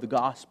power of the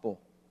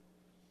gospel.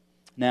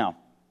 Now,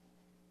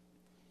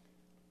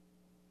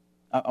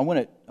 I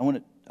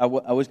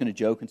was going to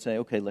joke and say,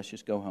 okay, let's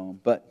just go home.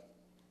 But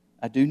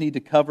I do need to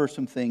cover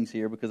some things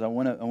here because I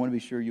want to be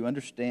sure you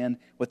understand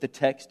what the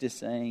text is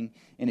saying.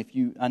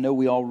 And I know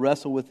we all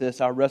wrestle with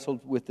this. I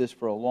wrestled with this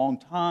for a long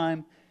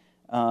time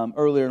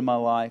earlier in my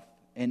life.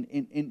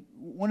 And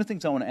one of the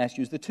things I want to ask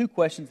you is the two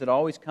questions that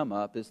always come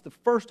up is, the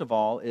first of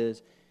all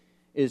is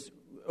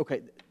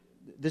okay,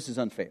 this is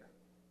unfair.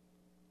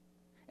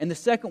 And the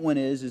second one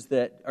is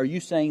that, are you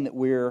saying that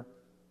we're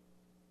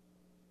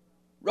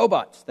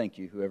robots? Thank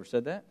you, whoever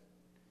said that.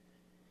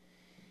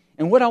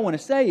 And what I want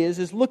to say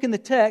is look in the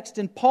text,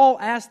 and Paul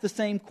asked the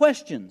same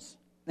questions.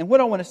 And what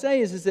I want to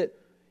say is that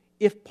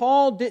if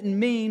Paul didn't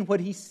mean what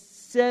he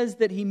says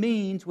that he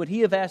means, would he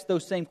have asked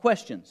those same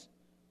questions?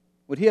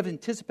 Would he have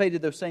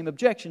anticipated those same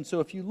objections?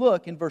 So if you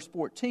look in verse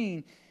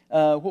 14,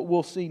 what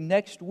we'll see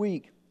next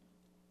week,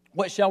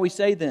 what shall we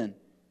say then?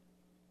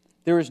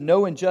 There is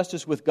no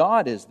injustice with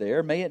God, is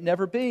there? May it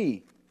never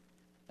be.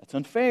 That's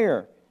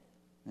unfair.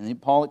 And then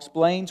Paul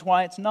explains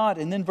why it's not.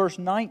 And then verse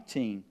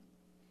 19,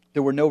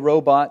 there were no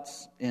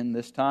robots in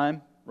this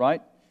time,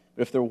 right?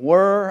 But if there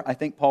were, I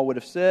think Paul would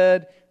have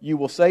said, you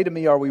will say to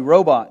me, are we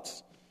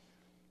robots?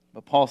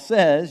 But Paul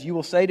says, you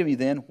will say to me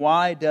then,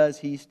 why does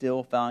he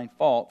still find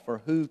fault? For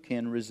who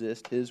can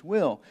resist his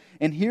will?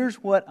 And here's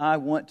what I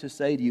want to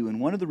say to you, and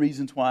one of the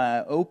reasons why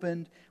I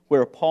opened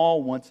where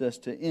Paul wants us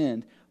to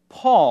end.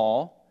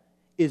 Paul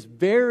is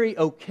very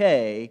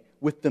okay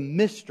with the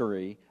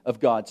mystery of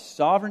God's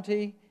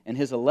sovereignty and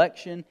His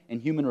election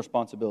and human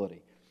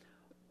responsibility.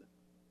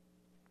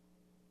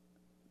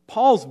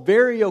 Paul's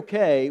very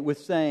okay with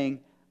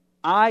saying,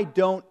 I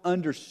don't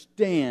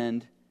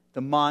understand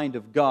the mind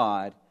of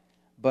God,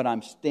 but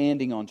I'm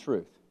standing on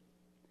truth.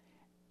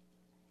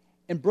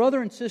 And brother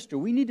and sister,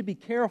 we need to be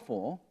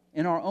careful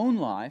in our own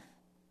life.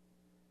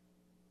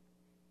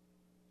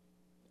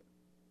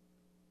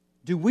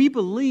 Do we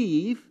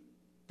believe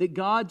that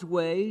God's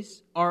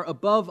ways are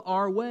above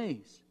our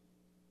ways?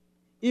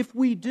 If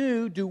we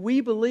do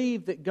we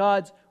believe that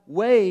God's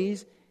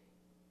ways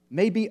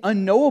may be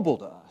unknowable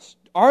to us?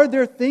 Are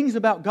there things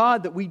about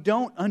God that we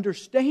don't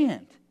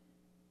understand?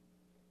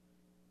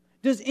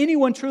 Does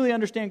anyone truly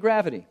understand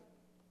gravity?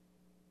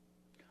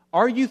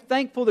 Are you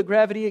thankful that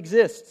gravity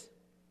exists?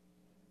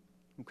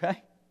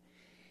 Okay?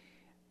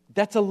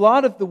 That's a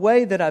lot of the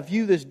way that I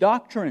view this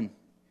doctrine.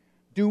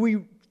 Do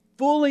we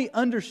fully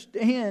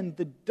understand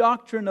the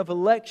doctrine of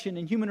election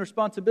and human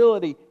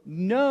responsibility?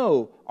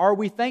 No. Are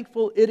we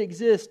thankful it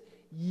exists?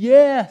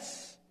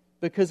 Yes.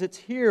 Because it's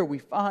here we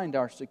find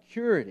our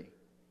security.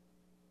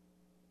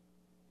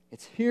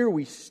 It's here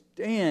we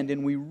stand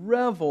and we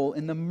revel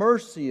in the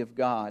mercy of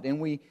God,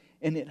 and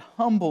it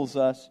humbles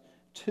us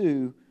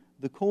to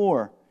the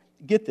core.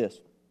 Get this.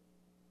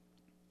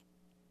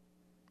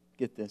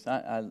 Get this.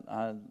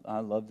 I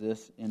love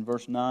this. In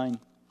verse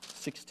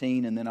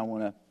 9:16, and then I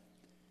want to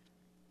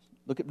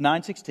look at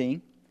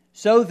 9:16.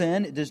 So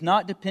then, it does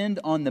not depend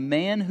on the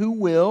man who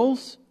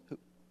wills,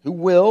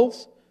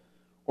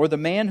 or the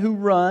man who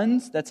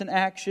runs, that's an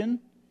action,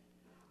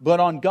 but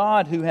on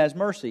God who has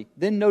mercy.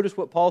 Then notice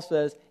what Paul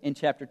says in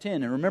chapter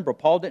 10. And remember,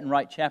 Paul didn't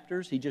write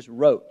chapters, he just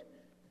wrote.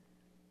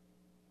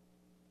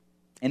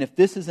 And if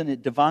this isn't a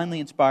divinely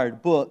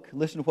inspired book,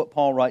 listen to what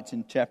Paul writes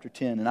in chapter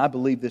 10. And I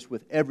believe this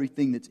with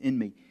everything that's in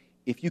me.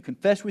 If you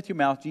confess with your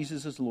mouth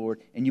Jesus is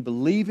Lord, and you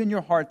believe in your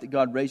heart that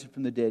God raised Him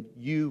from the dead,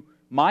 you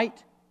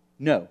might,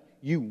 no,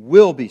 you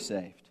will be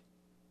saved.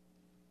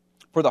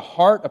 For the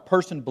heart a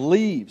person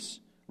believes,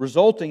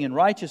 resulting in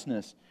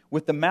righteousness.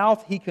 With the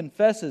mouth he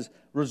confesses,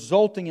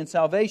 resulting in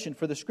salvation.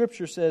 For the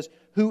Scripture says,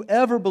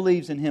 whoever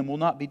believes in Him will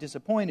not be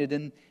disappointed.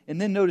 And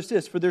then notice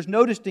this, for there's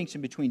no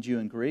distinction between Jew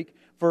and Greek.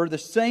 For the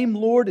same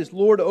Lord is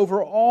Lord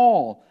over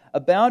all,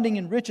 abounding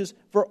in riches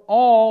for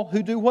all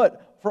who do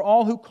what? For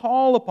all who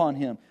call upon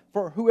Him.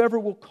 For whoever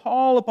will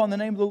call upon the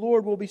name of the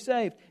Lord will be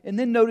saved. And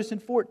then notice in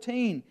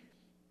 14,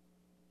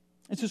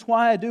 this is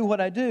why I do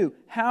what I do.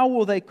 How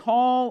will they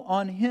call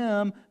on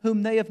Him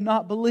whom they have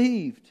not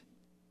believed?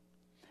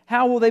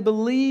 How will they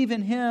believe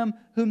in Him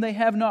whom they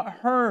have not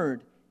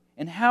heard?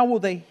 And how will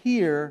they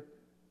hear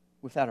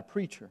without a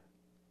preacher?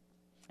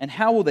 And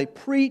how will they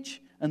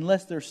preach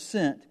unless they're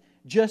sent?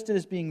 Just as it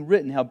is being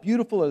written, how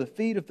beautiful are the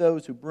feet of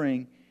those who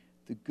bring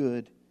the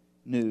good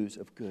news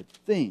of good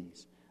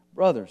things.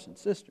 Brothers and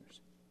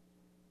sisters,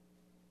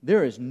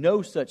 there is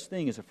no such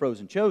thing as a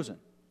frozen chosen.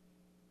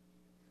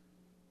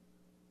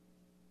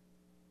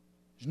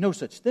 There's no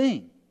such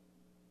thing.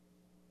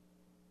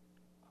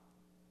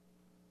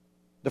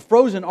 The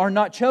frozen are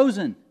not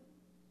chosen.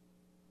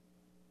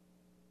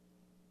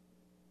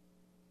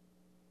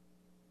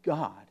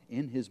 God,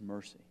 in His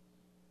mercy,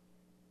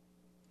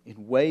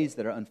 in ways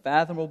that are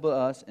unfathomable to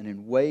us and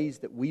in ways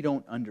that we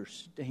don't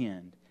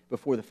understand,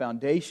 before the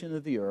foundation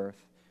of the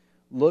earth,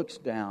 looks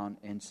down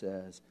and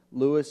says,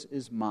 Lewis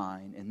is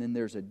mine. And then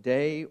there's a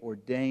day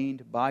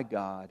ordained by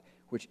God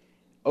which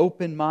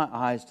opened my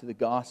eyes to the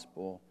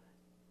gospel.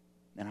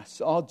 And I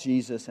saw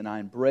Jesus and I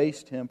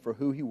embraced Him for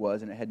who He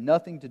was. And it had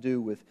nothing to do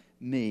with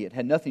me. It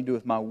had nothing to do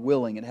with my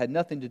willing. It had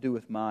nothing to do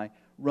with my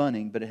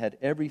running. But it had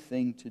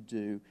everything to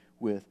do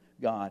with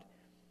God.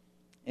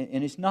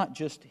 And it's not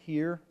just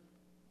here.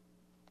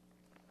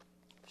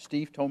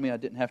 Steve told me I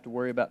didn't have to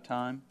worry about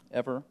time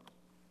ever.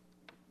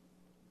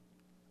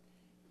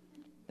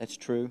 That's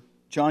true.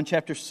 John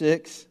chapter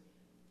 6.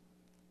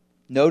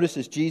 Notice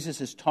as Jesus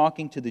is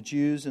talking to the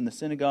Jews in the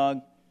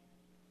synagogue,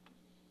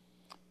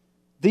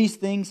 these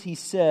things He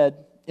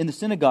said in the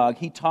synagogue,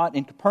 He taught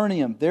in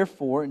Capernaum.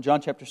 Therefore, in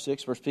John chapter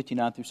 6, verse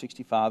 59 through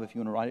 65, if you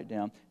want to write it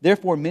down.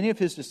 Therefore, many of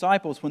His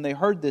disciples, when they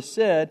heard this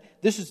said,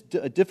 this is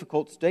a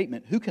difficult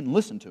statement. Who can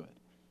listen to it?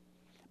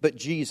 But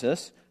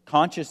Jesus,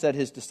 conscious that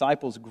His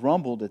disciples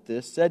grumbled at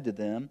this, said to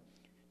them,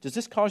 does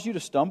this cause you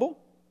to stumble?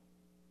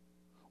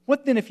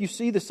 What then if you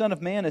see the Son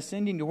of Man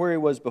ascending to where He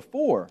was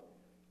before?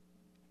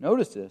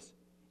 Notice this.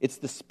 It's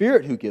the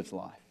Spirit who gives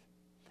life.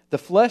 The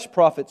flesh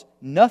profits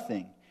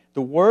nothing.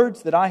 The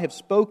words that I have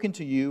spoken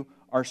to you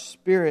are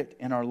spirit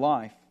and are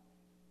life.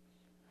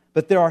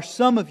 But there are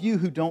some of you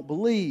who don't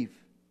believe.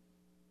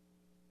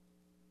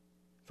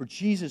 For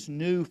Jesus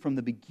knew from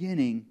the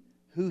beginning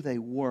who they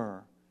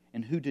were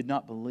and who did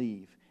not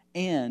believe,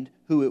 and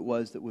who it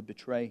was that would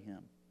betray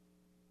Him.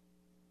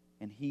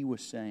 And He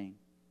was saying,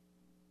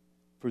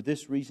 for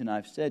this reason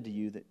I've said to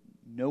you that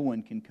no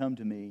one can come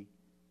to me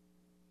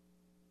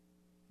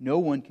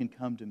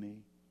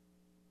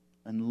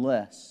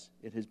unless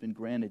it has been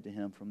granted to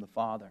him from the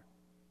Father.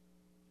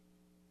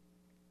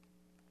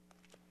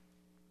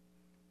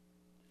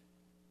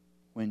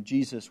 When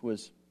Jesus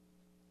was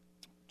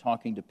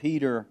talking to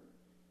Peter,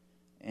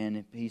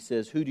 and he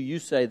says, who do you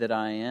say that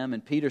I am?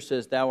 And Peter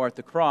says, thou art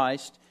the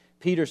Christ.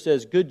 Peter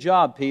says, good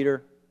job,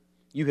 Peter.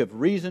 You have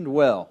reasoned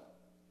well.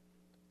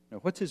 Now,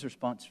 what's his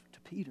response to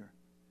Peter?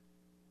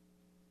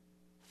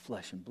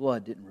 Flesh and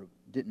blood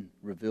didn't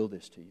reveal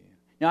this to you.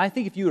 Now, I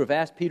think if you would have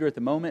asked Peter at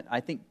the moment, I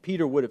think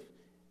Peter would have...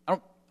 I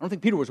don't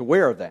think Peter was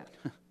aware of that.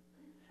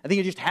 I think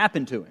it just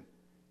happened to him.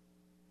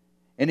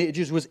 And it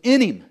just was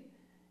in him.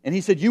 And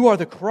he said, you are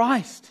the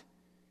Christ.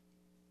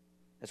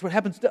 That's what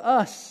happens to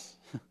us.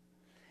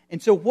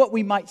 And so what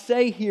we might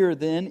say here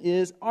then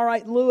is, all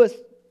right, Lewis,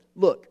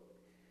 look,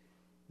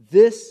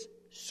 this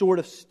sort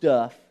of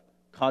stuff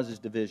causes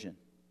division.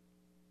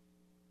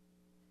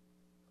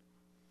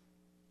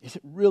 Is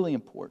it really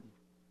important?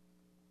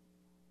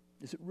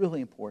 Is it really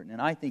important?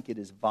 And I think it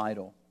is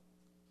vital.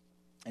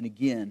 And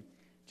again,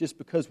 just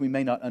because we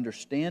may not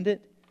understand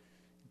it,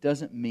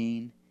 doesn't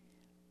mean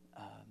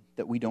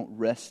that we don't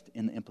rest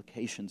in the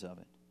implications of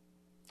it.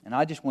 And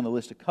I just want to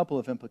list a couple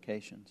of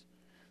implications.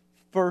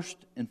 First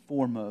and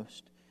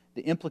foremost,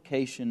 the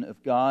implication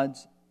of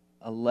God's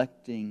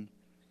electing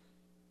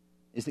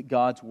is that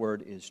God's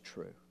Word is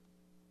true.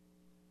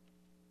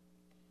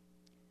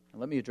 Now,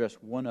 let me address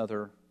one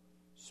other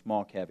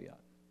small caveat.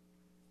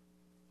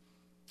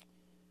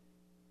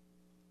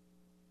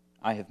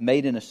 I have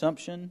made an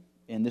assumption,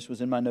 and this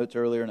was in my notes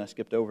earlier, and I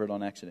skipped over it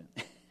on accident.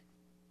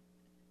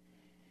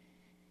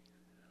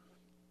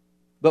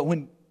 But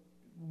when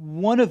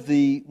one of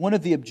the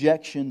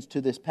objections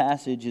to this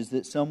passage is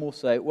that some will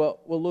say, well,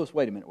 Lewis,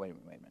 wait a minute.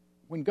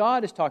 When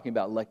God is talking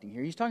about electing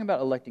here, He's talking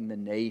about electing the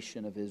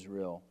nation of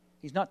Israel.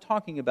 He's not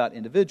talking about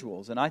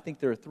individuals. And I think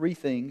there are three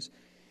things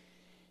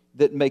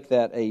that make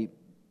that a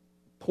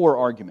poor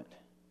argument.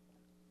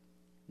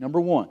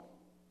 Number one,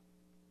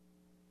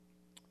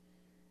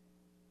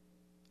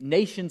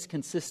 nations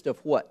consist of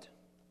what?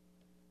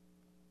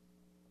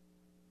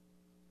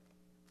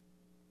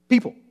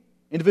 People,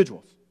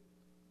 individuals.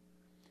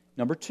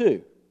 Number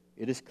two,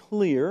 it is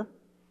clear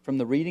from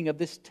the reading of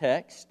this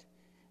text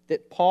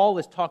that Paul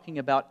is talking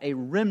about a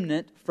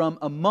remnant from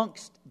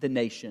amongst the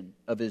nation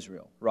of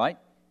Israel, right?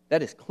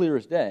 That is clear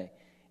as day.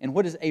 And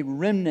what is a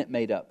remnant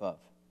made up of?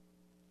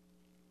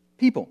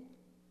 People.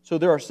 So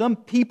there are some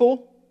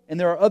people and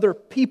there are other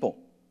people.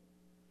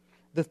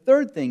 The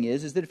third thing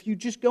is that if you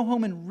just go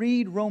home and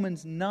read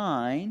Romans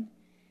 9,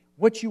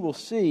 what you will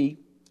see,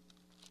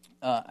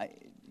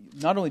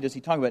 not only does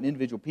he talk about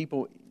individual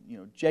people,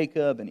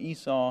 Jacob and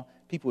Esau,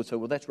 people would say,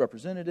 well, that's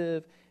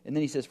representative. And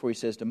then he says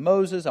to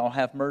Moses, I'll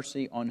have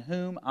mercy on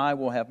whom I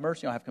will have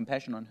mercy. I'll have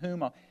compassion on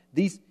whom.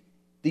 These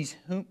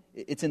whom,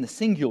 it's in the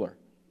singular.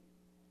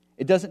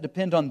 It doesn't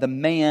depend on the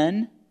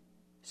man,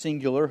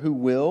 singular, who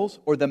wills,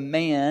 or the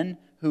man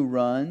who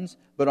runs,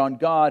 but on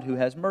God who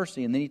has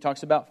mercy. And then he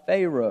talks about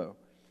Pharaoh.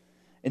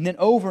 And then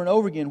over and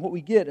over again, what we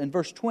get in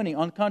verse 20,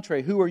 on the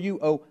contrary, who are you,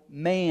 O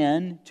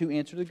man, to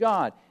answer to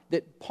God?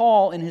 That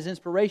Paul, in his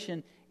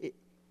inspiration,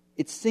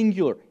 it's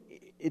singular.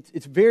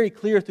 It's very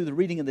clear through the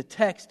reading of the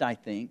text, I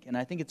think, and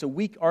I think it's a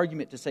weak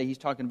argument to say he's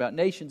talking about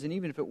nations, and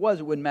even if it was,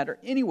 it wouldn't matter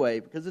anyway,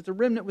 because it's a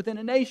remnant within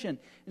a nation.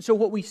 And so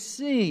what we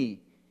see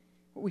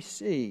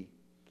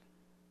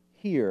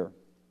here,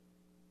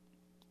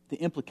 the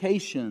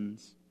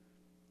implications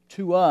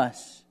to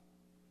us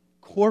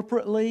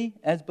corporately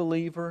as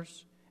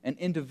believers and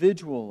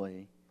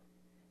individually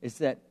is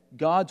that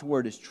God's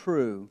Word is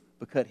true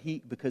because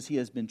He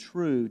has been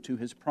true to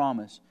His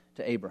promise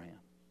to Abraham.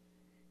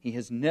 He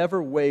has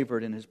never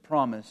wavered in His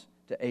promise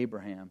to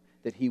Abraham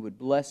that He would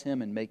bless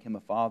him and make him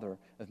a father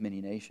of many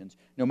nations.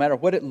 No matter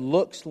what it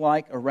looks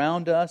like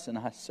around us, and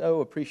I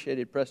so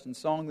appreciated Preston's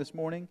song this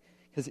morning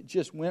because it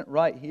just went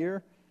right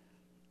here.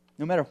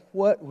 No matter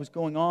what was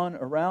going on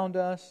around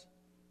us,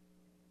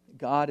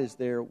 God is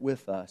there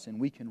with us, and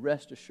we can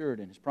rest assured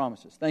in His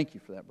promises. Thank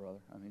you for that, brother.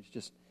 I mean, it's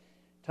just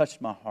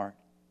touched my heart.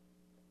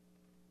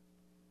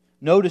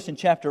 Notice in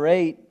chapter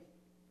 8,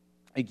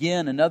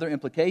 again, another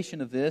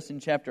implication of this. In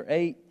chapter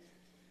 8,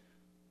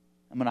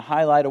 I'm going to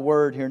highlight a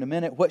word here in a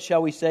minute. What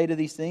shall we say to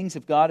these things?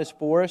 If God is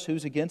for us,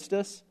 who's against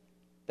us?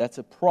 That's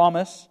a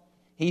promise.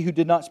 He who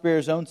did not spare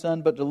His own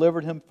Son, but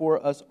delivered Him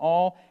for us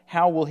all,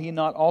 how will He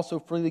not also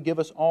freely give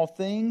us all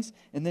things?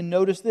 And then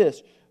notice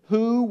this.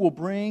 Who will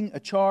bring a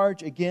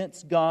charge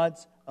against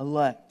God's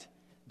elect?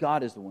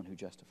 God is the one who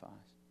justifies.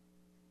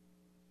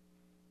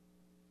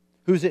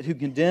 Who is it who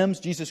condemns?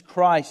 Jesus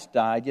Christ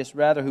died, yes,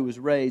 rather who was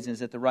raised and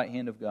is at the right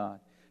hand of God.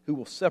 Who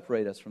will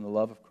separate us from the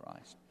love of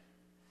Christ?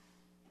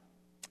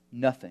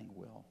 Nothing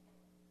will.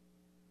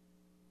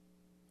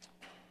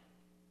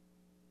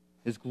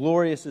 As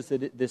glorious as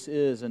this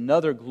is,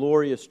 another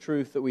glorious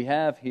truth that we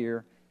have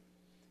here,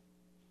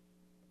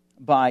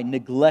 by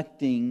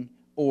neglecting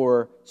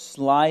or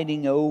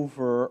sliding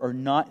over or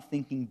not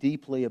thinking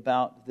deeply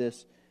about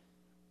this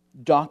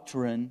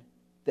doctrine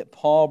that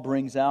Paul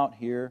brings out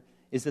here,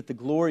 is that the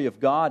glory of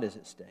God is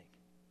at stake.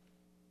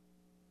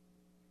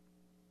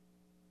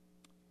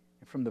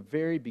 And from the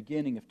very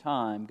beginning of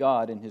time,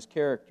 God in His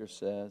character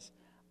says,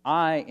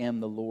 I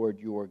am the Lord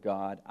your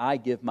God. I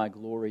give my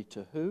glory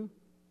to who?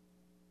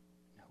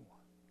 No one.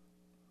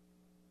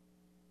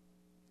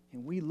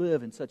 And we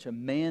live in such a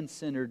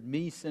man-centered,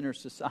 me-centered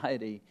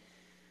society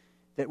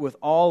that with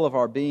all of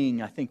our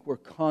being, I think we're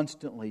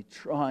constantly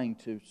trying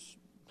to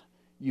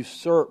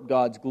usurp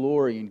God's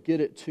glory and get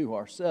it to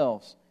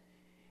ourselves.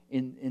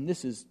 And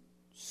this is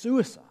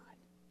suicide.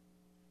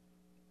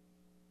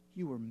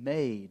 You were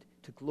made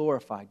to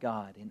glorify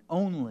God, and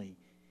only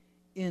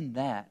in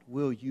that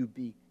will you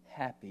be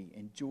happy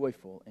and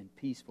joyful and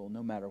peaceful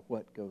no matter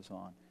what goes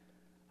on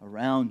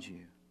around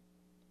you.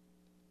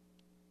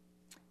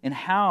 And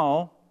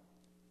how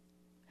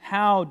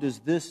does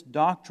this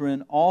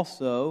doctrine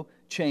also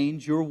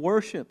change your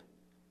worship?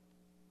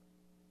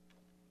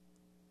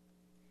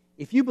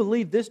 If you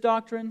believe this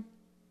doctrine,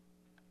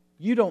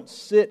 you don't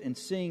sit and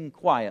sing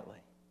quietly.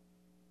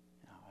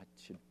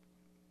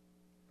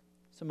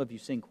 Some of you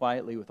sing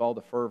quietly with all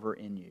the fervor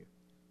in you.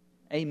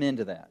 Amen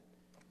to that.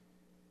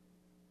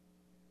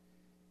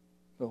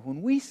 But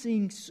when we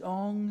sing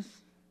songs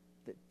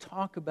that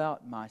talk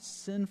about my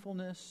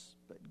sinfulness,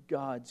 but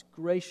God's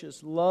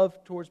gracious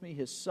love towards me,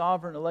 His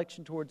sovereign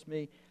election towards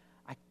me,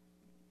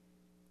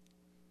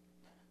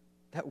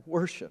 That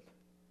worship.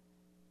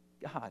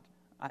 God,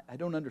 I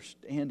don't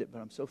understand it, but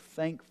I'm so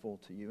thankful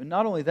to you. And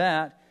not only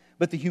that,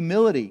 but the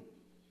humility.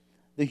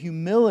 The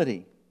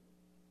humility.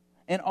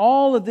 And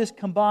all of this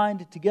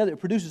combined together, it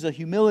produces a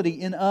humility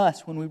in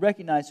us when we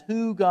recognize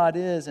who God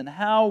is and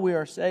how we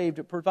are saved.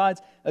 It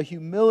provides a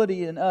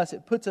humility in us.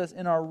 It puts us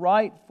in our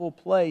rightful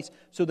place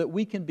so that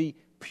we can be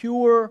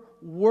pure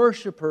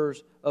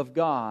worshipers of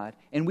God,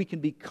 and we can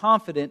be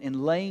confident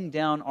in laying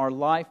down our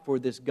life for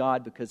this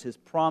God because His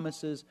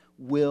promises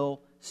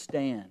will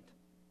stand.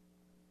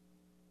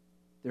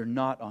 They're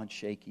not on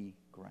shaky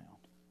ground.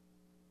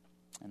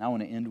 And I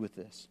want to end with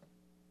this.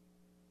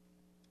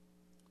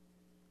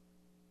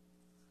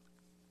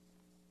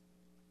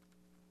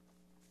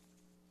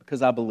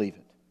 Because I believe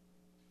it.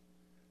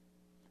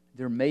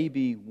 There may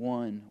be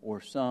one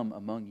or some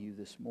among you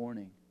this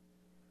morning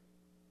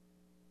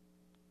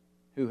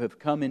who have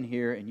come in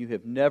here and you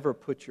have never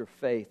put your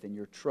faith and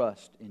your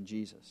trust in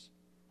Jesus.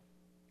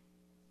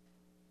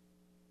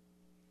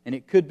 And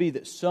it could be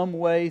that some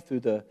way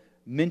through the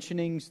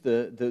mentionings,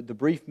 the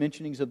brief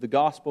mentionings of the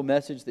gospel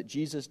message that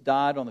Jesus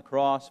died on the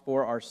cross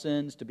for our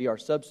sins, to be our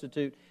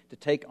substitute, to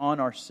take on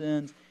our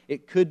sins.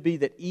 It could be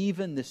that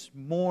even this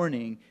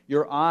morning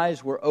your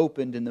eyes were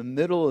opened in the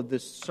middle of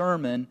this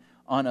sermon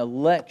on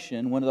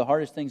election, one of the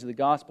hardest things of the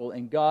gospel,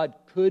 and God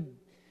could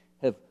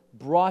have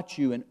brought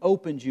you and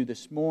opened you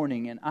this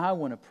morning. And I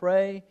want to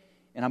pray,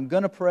 and I'm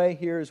going to pray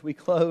here as we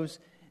close,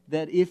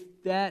 that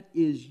if that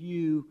is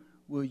you,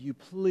 will you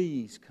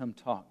please come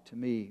talk to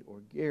me or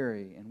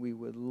Gary, and we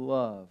would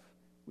love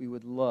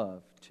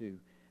to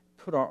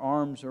put our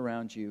arms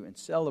around you and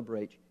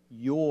celebrate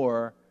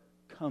your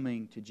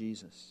coming to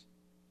Jesus.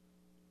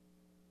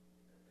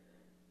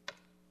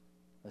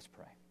 Let's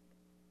pray.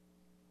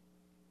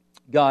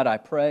 God, I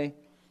pray.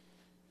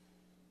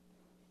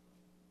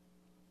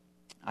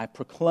 I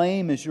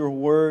proclaim as your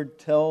word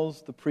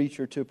tells the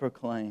preacher to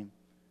proclaim.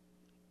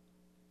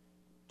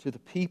 To the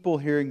people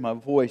hearing my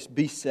voice,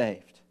 be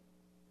saved.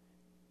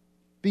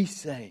 Be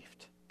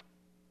saved.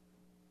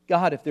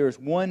 God, if there is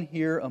one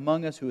here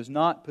among us who has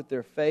not put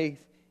their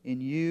faith in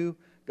you,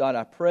 God,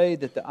 I pray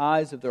that the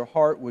eyes of their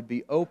heart would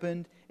be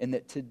opened and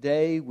that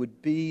today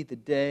would be the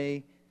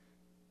day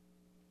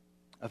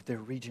of their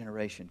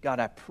regeneration. God,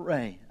 I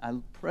pray,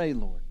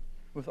 Lord,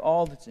 with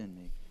all that's in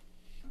me,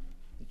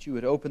 that you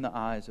would open the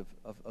eyes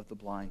of the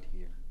blind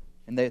here,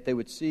 and that they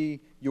would see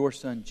your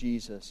Son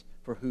Jesus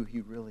for who He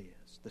really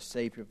is, the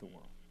Savior of the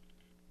world.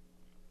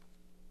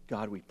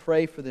 God, we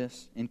pray for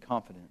this in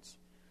confidence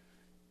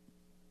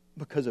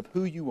because of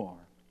who you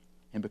are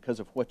and because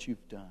of what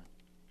you've done.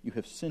 You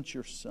have sent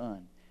your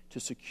Son to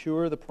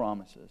secure the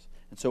promises.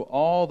 And so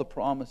all the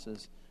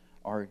promises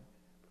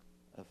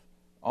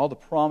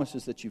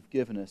that you've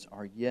given us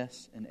are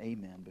yes and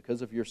amen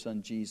because of your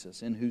Son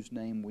Jesus, in whose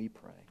name we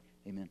pray.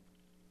 Amen.